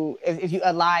you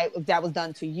a lie, if that was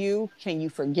done to you, can you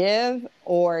forgive,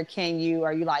 or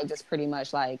are you like just pretty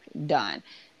much like done?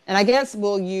 And I guess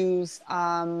we'll use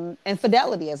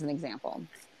infidelity as an example.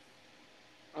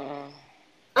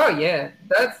 Oh yeah,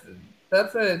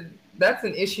 that's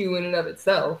an issue in and of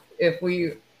itself. If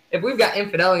we've got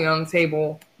infidelity on the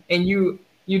table and you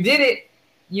did it,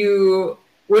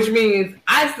 which means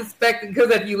I suspected, because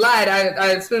if you lied,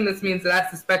 I assume this means that I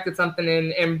suspected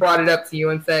something and brought it up to you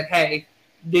and said, hey,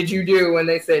 did you do? And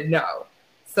they said no.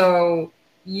 So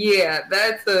yeah,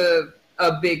 that's a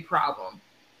big problem.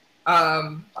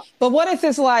 But what if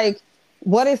it's like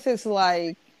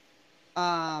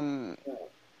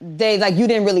they like you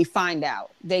didn't really find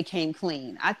out, they came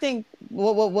clean? I think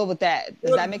what would that,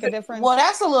 does that make a difference? Well,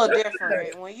 that's a little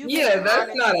different when you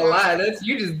that's not a lie. That's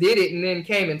you just did it and then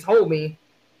came and told me.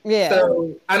 Yeah.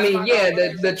 So I mean, yeah,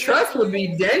 the trust would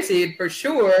be dented for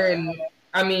sure. And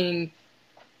I mean,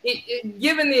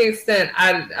 given the extent,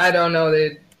 I don't know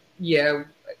that. Yeah,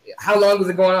 how long was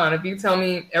it going on? If you tell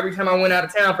me every time I went out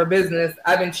of town for business,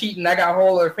 I've been cheating, I got a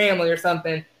whole other family or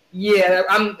something, yeah,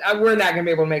 we're not gonna be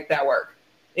able to make that work.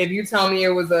 If you tell me it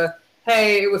was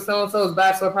hey, it was so-and-so's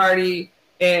bachelor party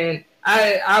and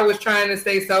I was trying to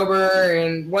stay sober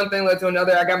and one thing led to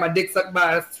another, I got my dick sucked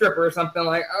by a stripper or something,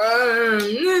 like,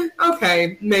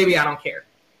 okay, maybe I don't care.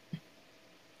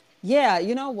 Yeah,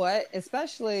 you know what?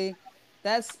 Especially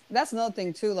that's another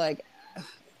thing too. Like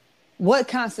what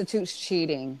constitutes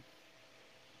cheating?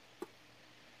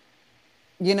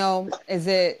 You know, is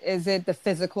it the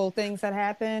physical things that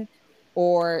happen,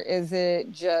 or is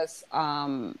it just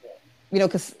you know,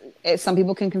 because some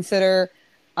people can consider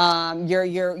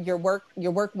your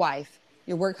work wife,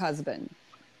 your work husband,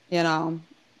 you know.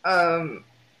 Um,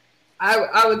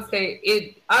 I would say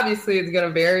it obviously is going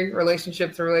to vary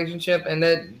relationship to relationship, and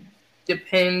that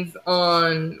depends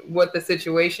on what the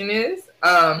situation is.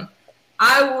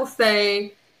 I will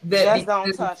say that Just don't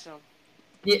because touch them.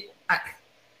 yeah,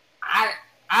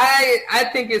 I I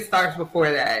think it starts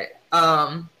before that.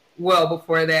 Well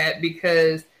before that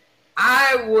because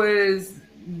I was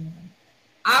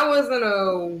I wasn't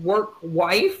a work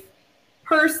wife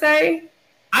per se.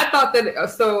 I thought that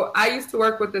so I used to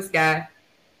work with this guy.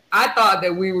 I thought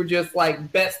that we were just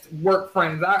like best work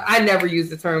friends. I never used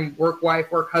the term work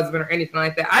wife, work husband, or anything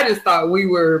like that. I just thought we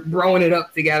were growing it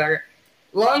up together.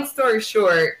 Long story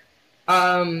short,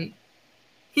 um,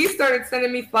 he started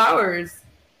sending me flowers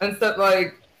and stuff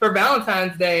like for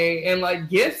Valentine's Day and like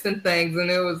gifts and things. And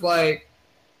it was like,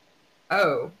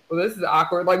 oh, well, this is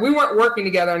awkward. Like we weren't working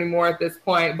together anymore at this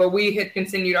point, but we had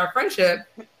continued our friendship.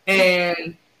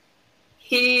 And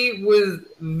he was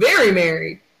very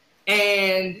married.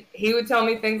 And he would tell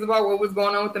me things about what was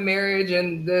going on with the marriage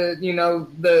and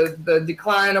the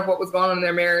decline of what was going on in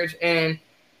their marriage. And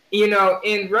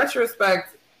in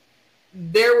retrospect,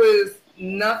 there was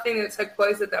nothing that took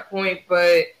place at that point,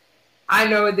 but I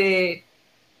know that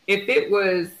if it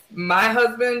was my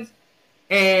husband,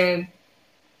 and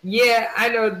yeah, I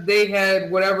know they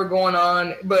had whatever going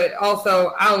on, but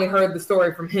also I only heard the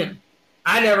story from him.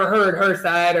 I never heard her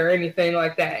side or anything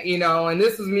like that, and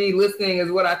this was me listening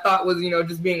as what I thought was,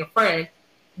 just being a friend.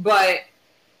 But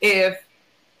if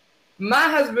my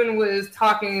husband was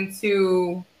talking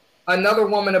to another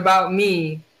woman about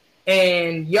me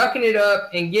and yucking it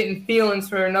up and getting feelings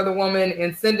for another woman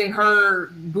and sending her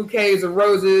bouquets of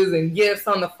roses and gifts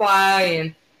on the fly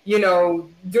and,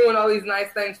 doing all these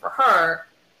nice things for her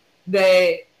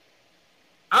that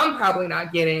I'm probably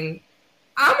not getting,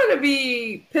 I'm going to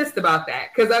be pissed about that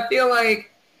because I feel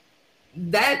like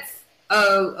that's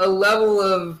a level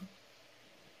of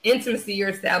intimacy you're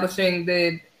establishing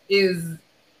that is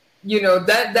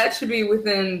that should be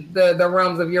within the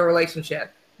realms of your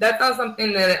relationship. That's not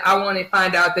something that I want to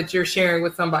find out that you're sharing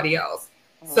with somebody else.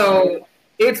 Right. So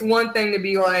it's one thing to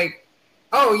be like,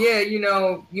 oh yeah,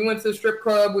 you went to a strip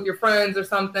club with your friends or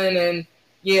something, and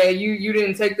yeah, you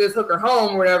didn't take this hooker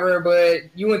home or whatever, but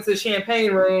you went to the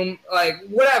champagne room, like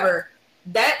whatever.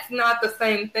 That's not the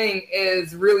same thing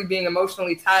as really being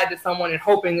emotionally tied to someone and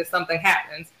hoping that something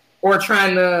happens or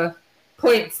trying to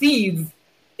plant seeds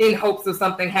in hopes of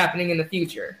something happening in the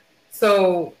future.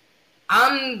 So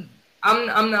I'm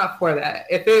I'm not for that.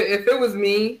 If it was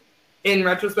me, in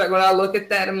retrospect, when I look at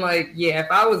that, I'm like, yeah, if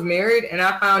I was married and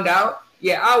I found out,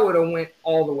 yeah, I would have went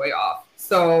all the way off.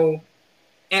 So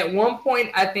at one point,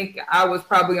 I think I was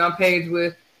probably on page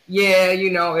with, yeah,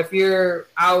 if you're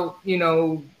out,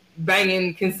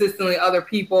 banging consistently other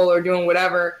people or doing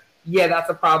whatever, yeah,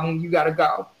 that's a problem. You got to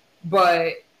go.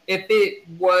 But if it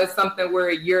was something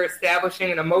where you're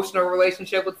establishing an emotional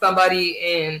relationship with somebody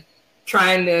and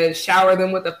trying to shower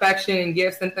them with affection and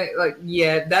gifts and things, like,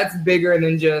 yeah, that's bigger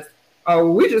than just, oh,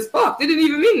 we just fucked. It didn't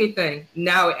even mean anything.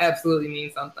 Now it absolutely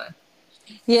means something.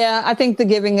 Yeah, I think the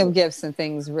giving of gifts and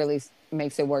things really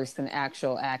makes it worse than the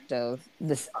actual act of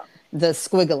this, the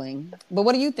squiggling. But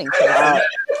what do you think, I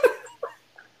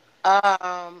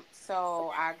Tracy?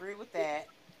 So I agree with that.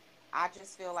 I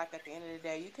just feel like at the end of the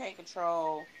day, you can't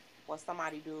control what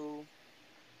somebody do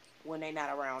when they not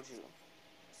around you.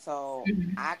 So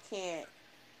I can't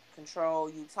control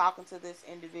you talking to this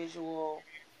individual.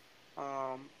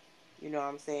 Um, you know what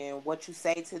I'm saying? What you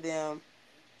say to them,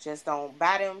 just don't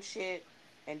buy them shit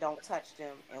and don't touch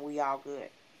them, and we all good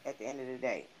at the end of the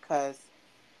day. Cause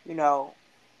you know,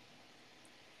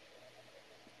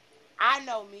 I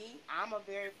know me. I'm a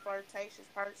very flirtatious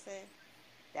person.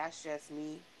 That's just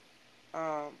me.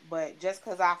 But just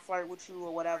because I flirt with you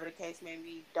or whatever the case may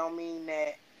be, don't mean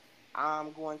that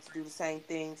I'm going to do the same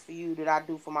things for you that I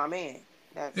do for my man.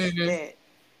 That's Mm-hmm. that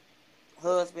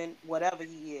husband, whatever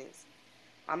he is.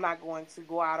 I'm not going to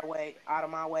go out of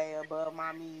my way, above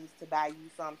my means to buy you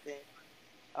something.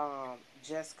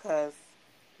 Just because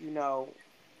you know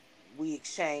we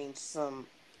exchange some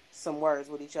words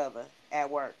with each other at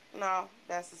work. No,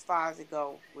 that's as far as it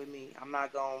go with me. I'm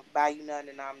not gonna buy you nothing,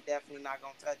 and I'm definitely not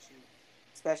gonna touch you,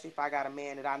 especially if I got a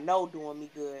man that I know doing me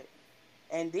good.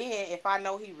 And then if I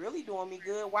know he really doing me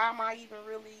good, why am I even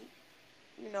really,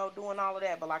 doing all of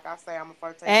that? But like I say, I'm a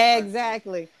flirtatious person.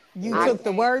 Exactly. You I yeah. took the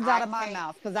can't, words out I of my can't,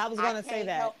 mouth because I was I going to say can't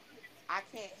that. help. I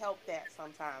can't help that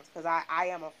sometimes because I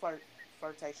am a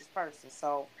flirtatious person.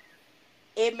 So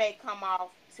it may come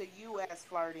off to you as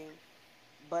flirting,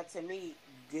 but to me,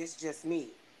 this just me,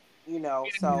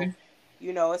 So,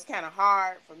 it's kind of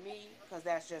hard for me because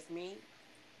that's just me.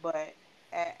 But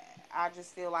uh, I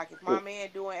just feel like if my man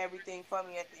doing everything for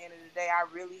me at the end of the day, I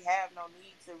really have no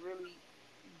need to really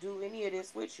do any of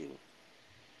this with you.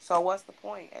 So what's the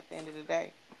point at the end of the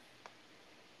day?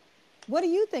 What do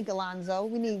you think, Alonzo?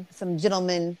 We need some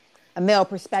gentleman, a male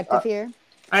perspective I, here.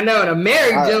 I know the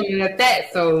married I, gentleman at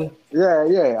that. So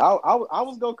yeah. I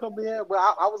was gonna come in, but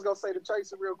I was gonna say to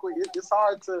Tracy real quick. It's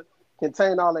hard to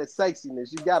contain all that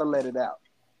sexiness. You gotta let it out.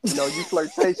 You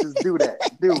flirtatious, do that.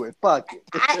 Do it. Fuck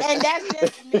And that's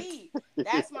just it. me.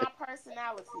 That's my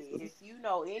personality. If you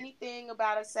know anything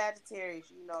about a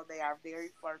Sagittarius, you know they are very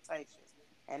flirtatious.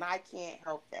 And I can't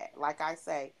help that. Like I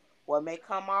say, what may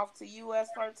come off to you as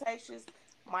flirtatious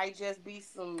might just be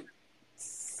some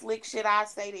slick shit I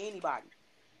say to anybody.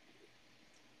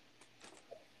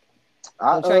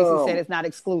 I So Tracy said it's not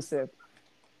exclusive.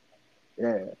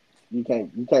 Yeah. You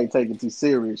can't take it too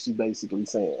serious, she basically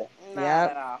saying. Not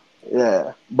Yep. at all.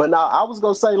 Yeah. But now I was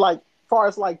gonna say like far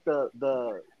as like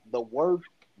the work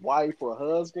wife or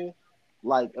husband,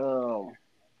 like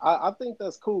I think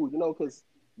that's cool, because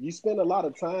you spend a lot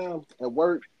of time at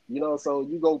work, so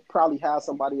you go probably have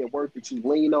somebody at work that you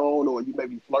lean on or you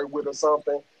maybe flirt with or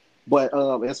something. But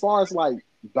as far as like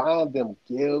buying them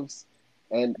gifts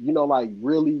and like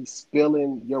really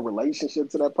spilling your relationship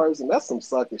to that person, that's some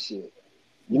sucker shit.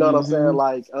 You know what I'm saying?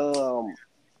 Mm-hmm. Like,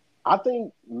 I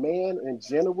think men in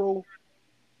general,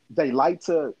 they like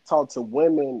to talk to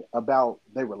women about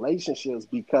their relationships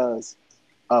because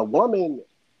a woman,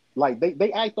 like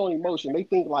they act on emotion. They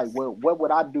think like, well, what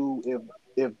would I do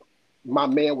if my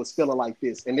man was feeling like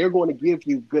this? And they're going to give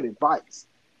you good advice.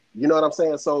 You know what I'm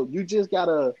saying? So you just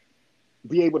gotta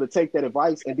be able to take that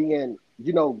advice and then,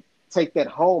 take that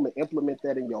home and implement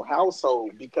that in your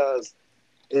household because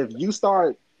if you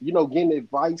start, getting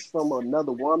advice from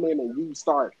another woman and you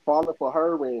start falling for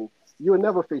her and you'll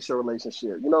never fix your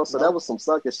relationship, so that Nope. was some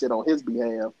sucker shit on his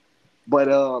behalf. But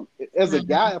as a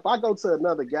guy, if I go to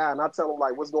another guy and I tell him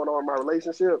like what's going on in my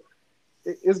relationship,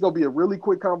 it's gonna be a really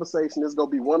quick conversation. It's gonna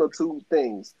be one or two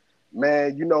things.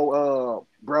 Man,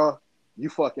 bruh, you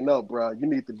fucking up, bruh. You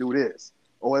need to do this.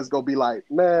 Or it's gonna be like,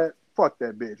 man, fuck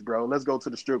that bitch, bro. Let's go to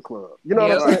the strip club. You know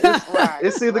what I'm yep. saying? Right. It's Right.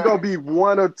 it's either gonna Right. be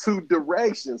one or two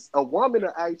directions. A woman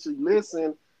will actually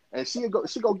listen and she gonna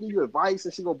give you advice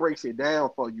and she gonna break shit down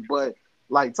for you. But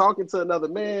like talking to another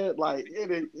man, like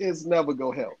it's never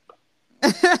gonna help.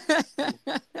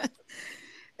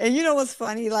 And you know what's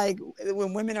funny? Like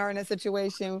when women are in a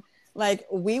situation, like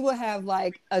we will have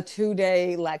like a 2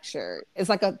 day lecture. It's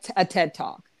like a TED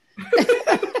talk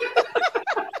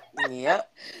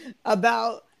Yep.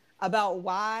 about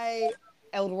why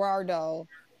Eduardo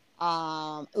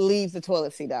leaves the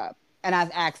toilet seat up. And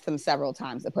I've asked him several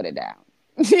times to put it down.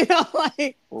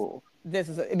 Like Mm.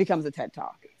 it becomes a TED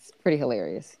talk. It's pretty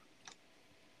hilarious.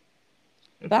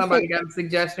 That's Somebody the got a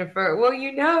suggestion for, well,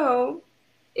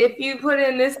 if you put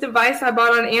in this device I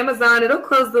bought on Amazon, it'll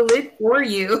close the lid for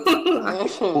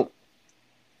you.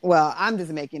 well, I'm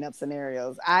just making up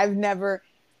scenarios. I've never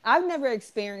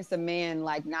experienced a man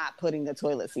like not putting the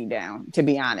toilet seat down, to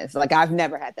be honest. Like I've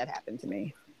never had that happen to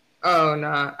me. Oh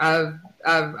no,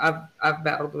 I've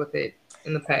battled with it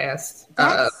in the past.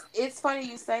 It's funny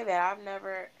you say that. I've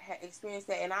never experienced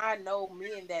that, and I know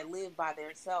men that live by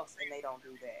themselves and they don't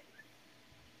do that.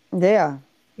 Yeah.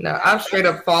 No, I've straight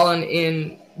That's up fallen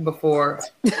in before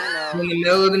you in know. the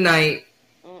middle of the night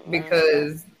Mm-mm.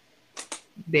 because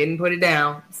they didn't put it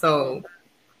down. Mm-mm. So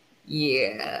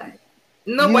yeah,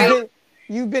 no You've way. been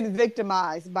you've been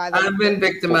victimized by I've been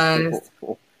victimized.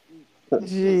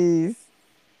 jeez.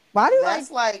 Why do like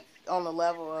That's like on the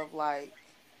level of like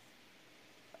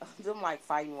them like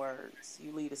fighting words.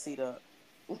 You leave the seat up,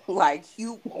 like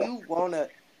you wanna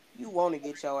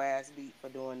get your ass beat for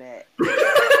doing that.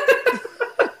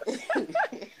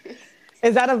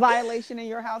 is that a violation in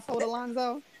your household,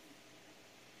 Alonzo?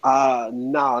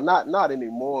 No, not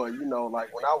anymore.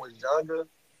 Like when I was younger,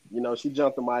 she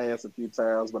jumped in my ass a few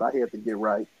times, but I had to get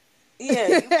right. Yeah,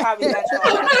 you probably got your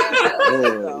own answer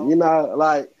too,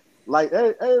 Yeah,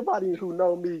 though. everybody who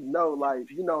know me know, like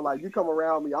like you come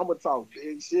around me, I'm gonna talk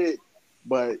big shit,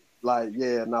 but like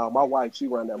yeah, no, my wife she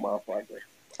run that motherfucker.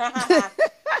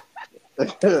 So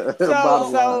Bottom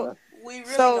So so line, we really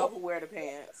know so who wear the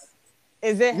pants.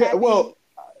 is it yeah. Well,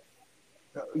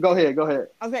 happy? go ahead, go ahead.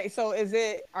 Okay, so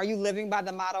are you living by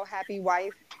the motto happy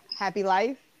wife, happy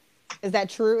life? Is that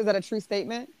true? Is that a true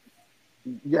statement?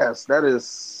 Yes, that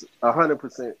is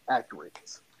 100%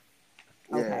 accurate.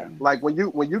 Yeah, Okay. like when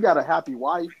you got a happy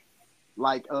wife,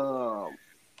 like you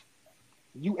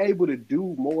able to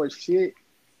do more shit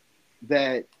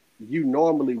that you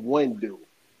normally wouldn't do.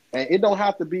 And it don't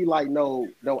have to be like no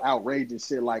outrageous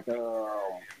shit like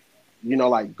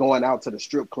like going out to the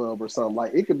strip club or something.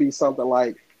 Like it could be something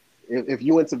like if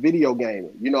you into video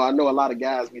gaming. I know a lot of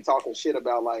guys be talking shit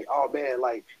about like, oh man,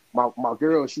 like my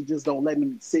girl, she just don't let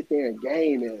me sit there and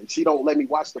game and she don't let me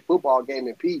watch the football game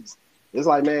in peace. It's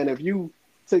like, man, if you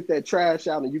took that trash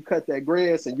out and you cut that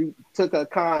grass and you took a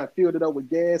car and filled it up with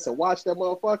gas and watched that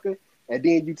motherfucker, and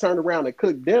then you turn around and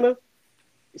cook dinner,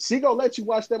 she gonna let you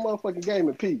watch that motherfucking game in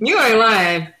You peace. ain't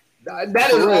lying.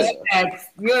 That is For all real. facts.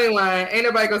 You ain't lying. Ain't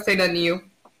nobody gonna say nothing to you.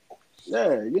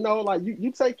 Yeah, like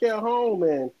you take care of home,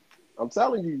 and I'm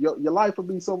telling you, your life will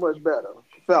be so much better.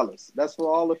 Fellas, that's for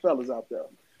all the fellas out there.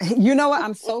 You know what?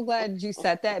 I'm so glad you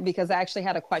said that because I actually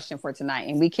had a question for tonight,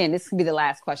 and this can be the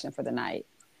last question for the night.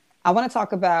 I want to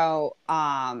talk about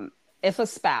if a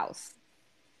spouse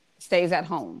stays at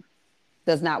home,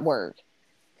 does not work,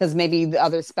 because maybe the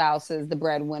other spouse is the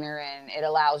breadwinner and it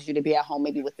allows you to be at home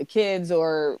maybe with the kids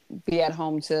or be at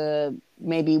home to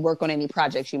maybe work on any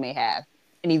projects you may have,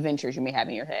 any ventures you may have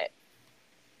in your head.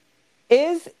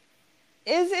 Is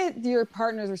is it your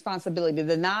partner's responsibility,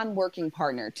 the non-working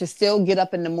partner, to still get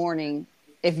up in the morning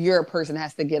if you're a person that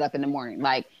has to get up in the morning?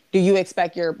 Like, do you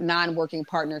expect your non-working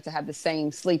partner to have the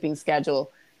same sleeping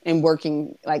schedule and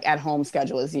working like at home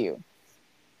schedule as you?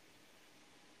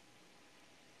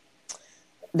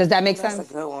 Does that make That's a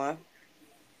sense? good one.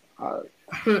 I,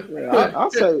 yeah,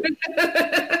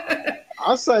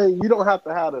 I say you don't have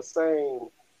to have the same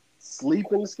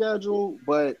sleeping schedule,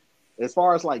 but as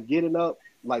far as like getting up,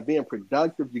 like being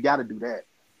productive, you got to do that.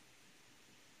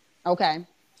 Okay.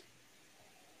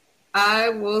 I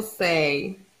will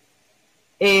say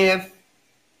if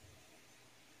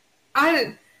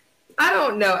I I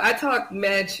don't know. I talk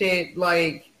mad shit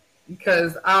like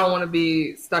because I don't want to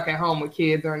be stuck at home with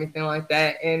kids or anything like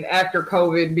that. And after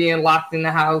COVID being locked in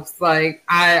the house, like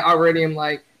I already am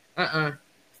like,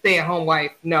 stay at home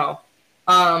wife. No.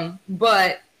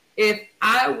 But if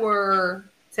I were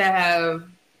to have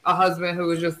a husband who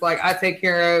was just like, I take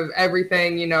care of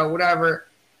everything, whatever,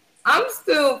 I'm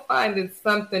still finding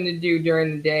something to do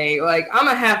during the day. Like I'm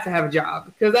gonna have to have a job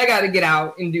because I got to get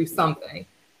out and do something.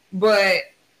 But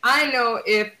I know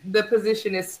if the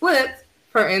position is split,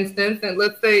 for instance, and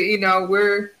let's say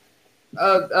we're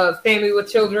a family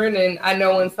with children, and I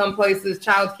know in some places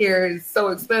childcare is so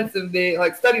expensive that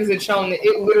like studies have shown that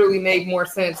it literally made more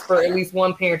sense for at least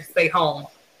one parent to stay home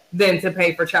than to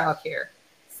pay for childcare.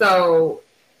 So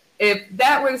if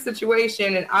that were the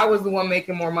situation and I was the one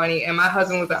making more money and my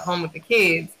husband was at home with the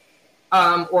kids,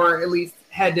 or at least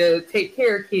had to take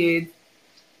care of kids,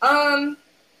 um,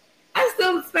 I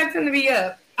still expect him to be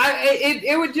up.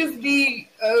 It would just be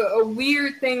a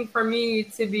weird thing for me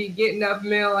to be getting up and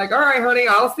being like, all right, honey,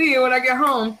 I'll see you when I get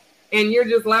home. And you're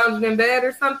just lounging in bed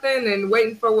or something and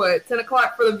waiting for what, 10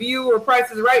 o'clock for the View or Price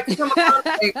is Right to come on?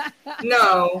 Like,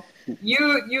 no,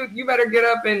 you better get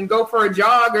up and go for a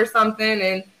jog or something.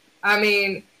 And I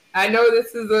mean, I know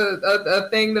this is a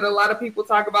thing that a lot of people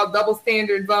talk about, double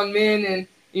standards on men. And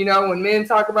when men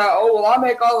talk about, oh, well, I'll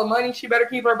make all the money, she better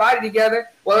keep her body together.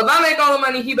 Well, if I make all the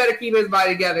money, he better keep his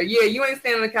body together. Yeah, you ain't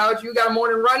standing on the couch. You got a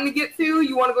morning run to get to.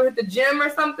 You want to go hit the gym or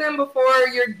something before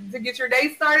to get your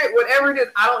day started. Whatever it is,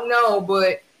 I don't know,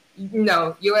 but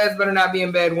no, your ass better not be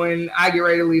in bed when I get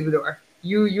ready to leave the door.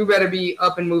 You better be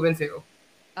up and moving too.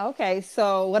 Okay.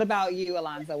 So, what about you,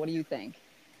 Alonzo? What do you think?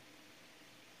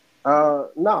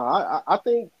 No, I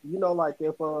think like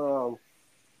if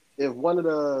one of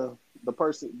the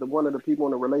one of the people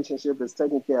in the relationship is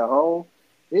taking care of home,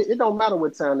 it don't matter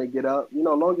what time they get up. As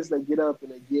long as they get up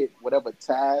and they get whatever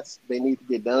task they need to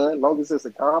get done, as long as it's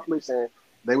accomplished and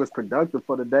they was productive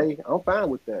for the day, I'm fine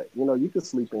with that. You can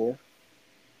sleep in.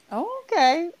 Oh,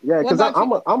 okay. Yeah, What because about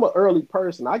you? I'm an early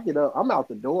person. I get up, I'm out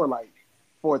the door like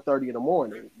 4:30 in the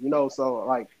morning. So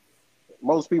like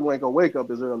most people ain't gonna wake up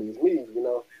as early as me.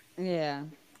 Yeah.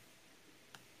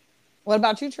 What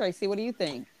about you, Tracy? What do you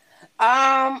think?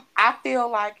 I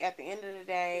feel like at the end of the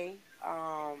day,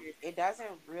 it doesn't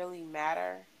really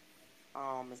matter.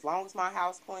 As long as my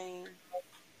house clean,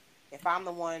 if I'm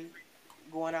the one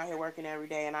going out here working every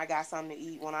day and I got something to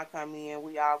eat when I come in,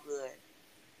 we all good.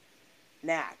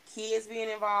 Now, kids being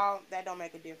involved, that don't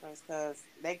make a difference because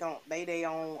they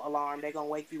own alarm. They gonna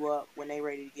wake you up when they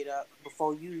ready to get up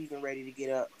before you even ready to get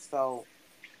up. So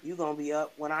you gonna be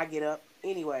up when I get up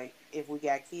anyway if we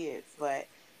got kids. But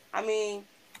I mean,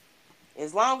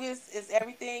 as long as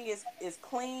everything is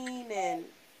clean and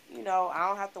I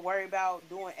don't have to worry about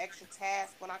doing extra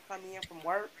tasks when I come in from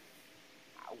work.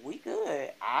 we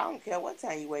good. I don't care what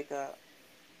time you wake up.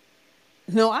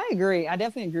 No, I agree. I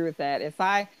definitely agree with that. If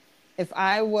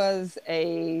I was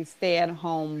a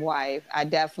stay-at-home wife, I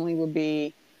definitely would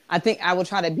be. I think I would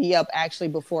try to be up actually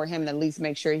before him and at least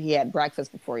make sure he had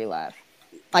breakfast before he left.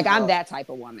 Like I'm Well, that type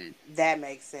of woman. that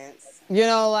makes sense.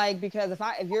 Like because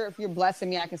if you're blessing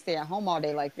me, I can stay at home all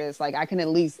day like this. Like I can at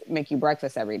least make you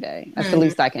breakfast every day. That's the Mhm.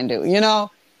 least I can do.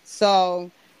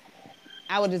 So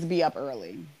I would just be up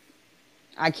early.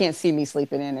 I can't see me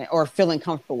sleeping in it or feeling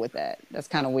comfortable with that. That's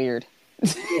kind of weird.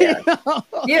 Yeah. you know?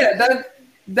 Yeah,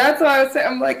 that's what I would say.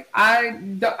 I'm like,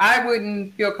 I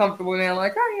wouldn't feel comfortable being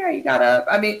like, oh yeah, you got up.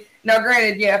 I mean, now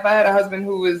granted, yeah, if I had a husband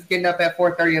who was getting up at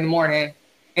 4:30 in the morning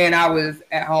and I was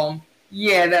at home,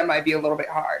 yeah, that might be a little bit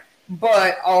hard.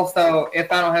 But also,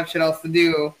 if I don't have shit else to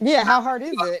do, Yeah, how hard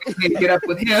is it? I can get up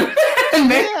with him.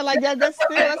 And Yeah, like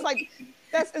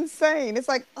that's insane. It's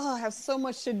like, oh, I have so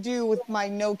much to do with my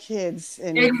no kids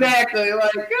and exactly,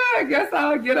 like, yeah, I guess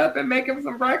I'll get up and make him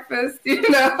some breakfast.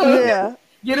 yeah.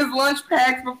 Get his lunch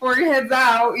packs before he heads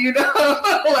out.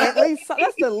 At Like, least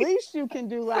that's the least you can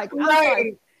do. Like, I'm sorry.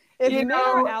 right. If You men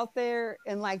are know, out there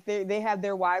and like they have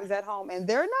their wives at home and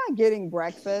they're not getting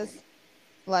breakfast,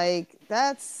 like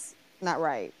that's not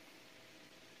right.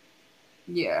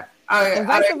 yeah. And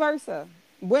vice versa.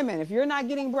 Women, if you're not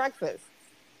getting breakfast,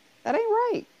 that ain't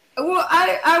right.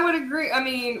 I would agree. I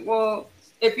mean, well,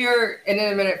 if you're an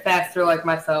intermittent faster like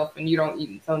myself and you don't eat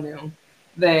until noon,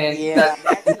 then Yeah,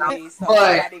 that's that's me. So I'm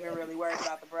but not even really worried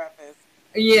about the breakfast.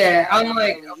 yeah, I I'm don't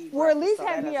like, really eat Or at breakfast, least so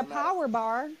have that me a doesn't matter. power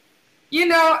bar.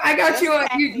 I got you Just on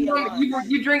pack you me a lunch.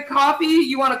 you drink coffee,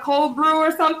 you want a cold brew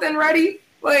or something ready?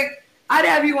 Like I'd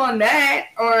have you on that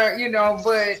or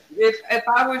but if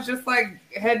I was just like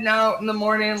heading out in the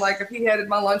morning, like if he had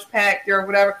my lunch packed or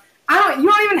whatever, you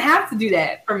don't even have to do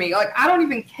that for me. Like I don't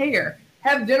even care.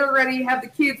 Have dinner ready, have the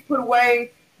kids put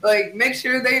away, like make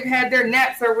sure they've had their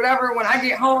naps or whatever when I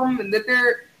get home and that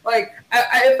they're like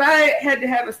if I had to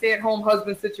have a stay-at-home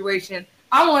husband situation,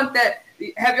 I want that.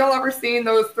 Have y'all ever seen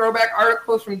those throwback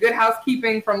articles from Good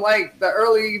Housekeeping from like the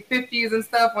early 50s and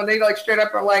stuff when they like straight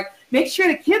up are like, make sure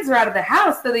the kids are out of the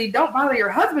house so that you don't bother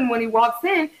your husband when he walks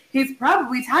in. He's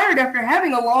probably tired after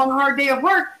having a long, hard day of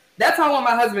work. That's how I want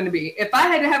my husband to be. If I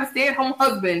had to have a stay-at-home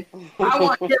husband, I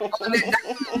want him on that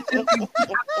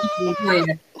 1950s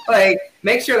plan. Like,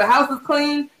 make sure the house is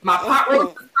clean. My pot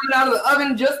roast is coming out of the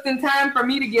oven just in time for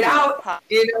me to get out.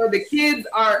 The kids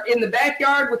are in the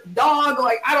backyard with the dog.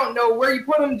 Like, I don't know where you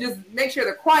put them. Just make sure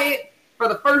they're quiet for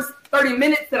the first 30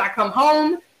 minutes that I come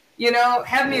home.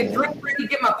 Have me a drink ready,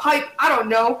 get my pipe. I don't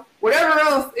know. Whatever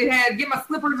else it had, get my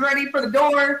slippers ready for the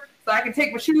door so I can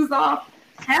take my shoes off.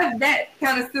 Have that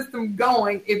kind of system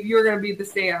going if you're going to be the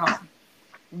stay-at-home.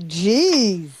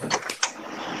 Jeez.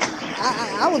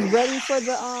 I was ready for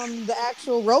the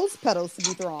actual rose petals to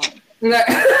be thrown.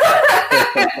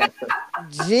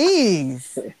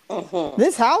 Jeez.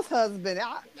 This house husband,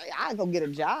 I go get a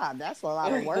job. That's a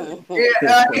lot of work.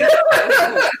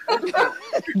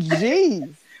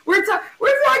 Jeez. We're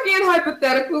talking in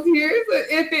hypotheticals here. So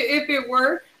if it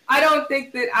were, I don't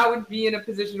think that I would be in a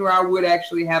position where I would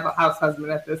actually have a house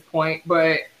husband at this point.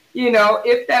 But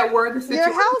if that were the situation,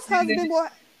 your house husband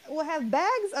will have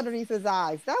bags underneath his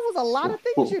eyes. That was a lot of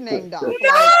things you named off. No, he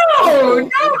doesn't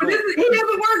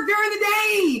work during the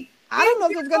day. I don't know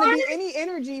if there's going to be any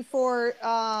energy for,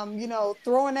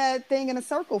 throwing that thing in a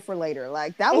circle for later.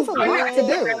 Like that was a lot to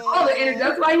do. All the energy.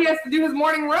 That's why he has to do his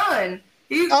morning run.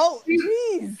 He's got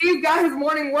his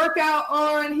morning workout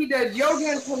on. He does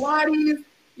yoga and Pilates.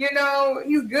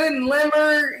 He's good and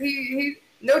limber. He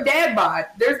no dad bod.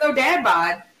 There's no dad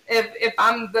bod if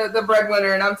I'm the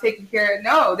breadwinner and I'm taking care of.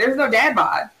 No, there's no dad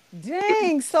bod.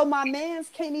 Dang. So my mans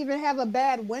can't even have a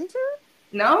bad winter?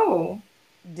 No.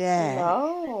 Dang.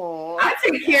 No. I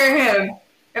take care of him.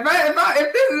 If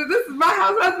this is my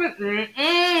house husband.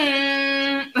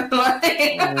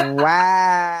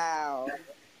 Wow.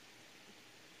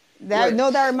 That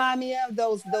remind me of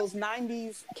those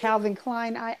 90s Calvin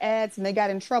Klein ads, and they got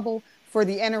in trouble for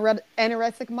the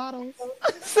anorexic models.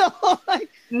 So like,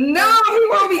 no, he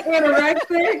won't be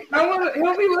anorexic.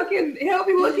 He'll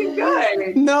be looking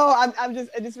good. No,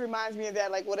 it just reminds me of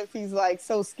that. Like, what if he's like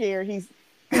so scared he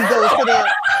goes to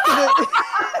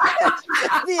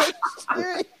the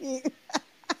extreme,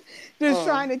 just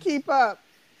trying to keep up.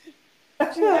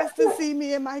 She has to see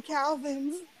me in my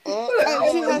Calvins. She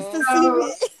has to see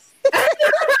me.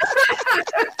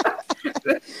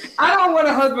 I don't want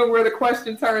a husband where the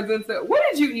question turns into, what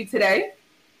did you eat today?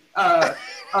 Well,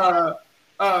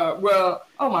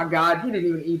 oh my God, he didn't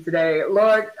even eat today.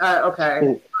 Lord,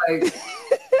 okay. Like,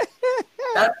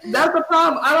 That's the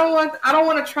problem. I don't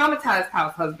want a traumatized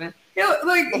house husband.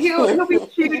 He'll be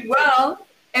treated well.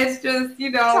 It's just,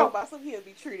 Talk about some he'll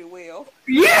be treated well.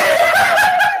 yeah.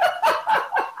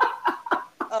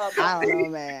 I don't know, See,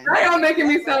 man. now y'all making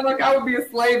me sound like I would be a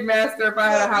slave master if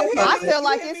I had a Look, house you hear I me? feel husband. You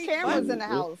like hear it's me? cameras in the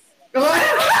house.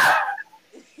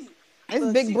 It's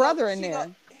Look, Big Brother in there.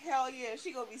 hell yeah,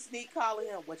 she gonna be sneak calling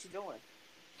him. What you doing?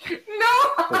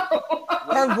 No.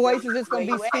 Where Her you, voice is just where gonna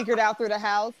be you at? speakered out through the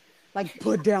house. Like,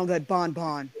 put down that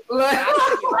bonbon. Like-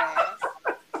 I see your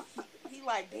ass. He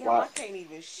like, damn, I Why? can't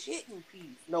even shit in peace.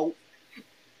 Nope.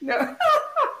 no.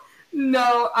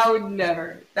 No, I would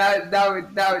never. That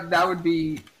would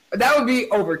be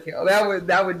overkill.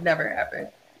 That would never happen.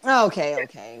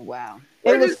 Okay. Wow. It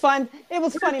We're was just fun. It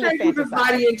was we're just funny to trying to keep his fantasize.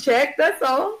 body in check. That's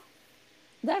all.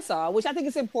 That's all, which I think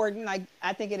is important. Like,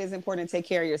 I think it is important to take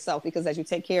care of yourself because as you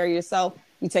take care of yourself,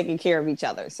 you're taking care of each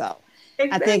other. So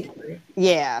I think, Exactly.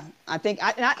 yeah, and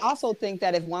I also think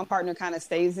that if one partner kind of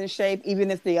stays in shape,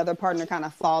 even if the other partner kind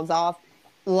of falls off,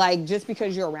 like just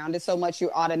because you're around it so much,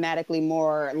 you're automatically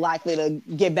more likely to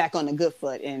get back on the good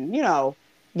foot and,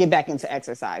 get back into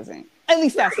exercising. At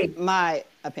least that's Right. my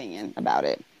opinion about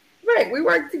it. Right. We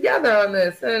work together on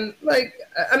this, and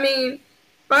I mean, if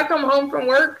I come home from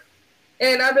work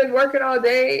and I've been working all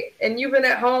day, and you've been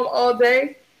at home all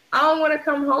day, I don't want to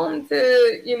come home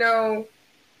to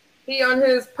he on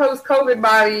his post COVID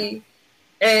body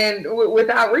and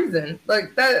without reason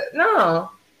like that. No,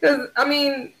 because I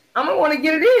mean I'm gonna want to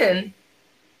get it in,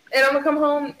 and I'm gonna come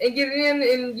home and get it in,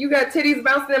 and you got titties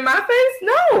bouncing in my face.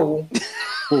 No.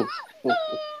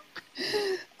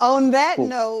 On that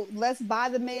note, let's buy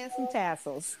the man some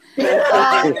tassels. Um,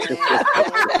 oh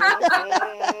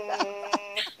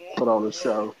Put on the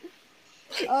show.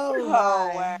 oh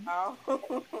my. wow.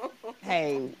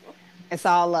 Hey, it's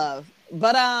all love.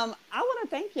 But I want to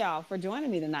thank y'all for joining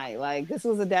me tonight. Like this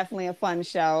was definitely a fun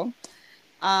show.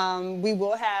 We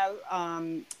will have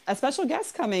a special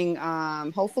guest coming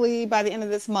hopefully by the end of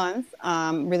this month.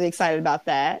 Really excited about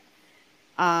that.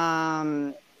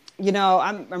 Um,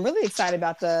 I'm really excited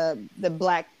about the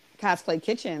Black Cosplay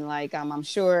Kitchen. Like I'm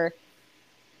sure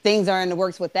things are in the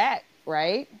works with that,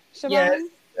 right, Yes,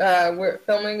 Siobhan? we're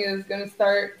filming is going to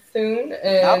start soon,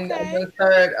 and I'm Okay. going to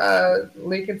start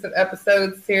leaking some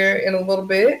episodes here in a little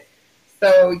bit.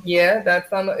 So yeah,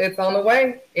 it's on the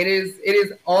way. It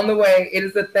is on the way. It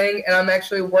is a thing, and I'm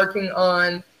actually working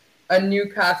on a new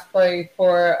cosplay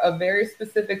for a very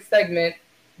specific segment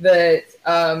that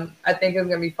I think is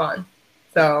going to be fun.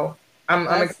 So I'm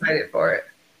That's excited for it.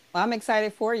 Well, I'm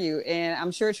excited for you, and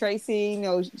I'm sure Tracy,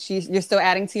 you're still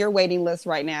adding to your waiting list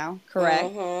right now,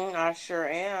 correct? I sure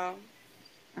am.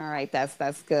 All right, that's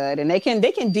good. And they can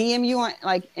DM you on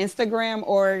like Instagram,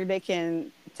 or they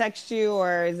can text you,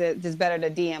 or is it just better to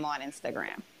DM on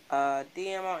Instagram?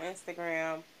 DM on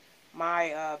Instagram.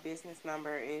 My business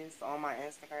number is on my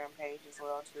Instagram page as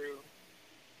well too.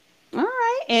 All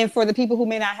right. And for the people who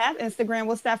may not have Instagram,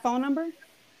 what's that phone number?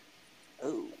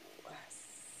 Ooh.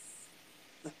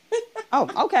 Oh,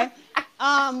 okay.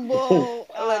 Well,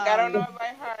 Look, I don't know it by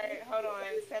heart. Hold on.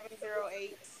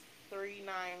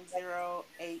 708-390-8740.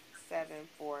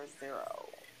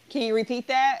 can you repeat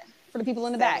that for the people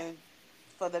in the back? Seven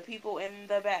for the people in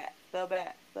the back. The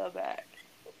back. The back.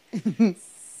 All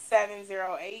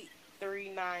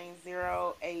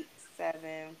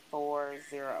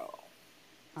 708-390-8740.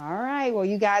 right. Well,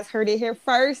 you guys heard it here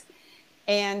first.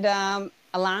 And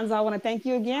Alonzo, I want to thank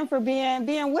you again for being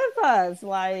with us.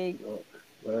 Like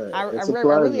Man, I it's a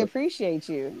really pleasure. appreciate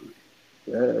you.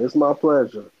 Yeah, it's my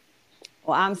pleasure.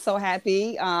 Well, I'm so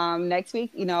happy. Next week,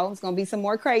 it's going to be some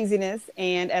more craziness.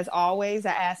 And as always,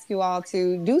 I ask you all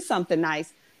to do something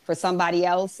nice for somebody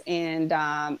else. And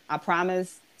I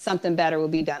promise something better will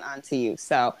be done unto you.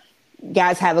 So,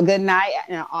 guys, have a good night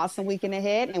and an awesome weekend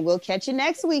ahead. And we'll catch you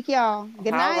next week, y'all.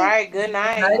 Good All night. right. Good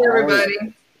Night, night. All right.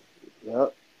 everybody.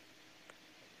 Yep.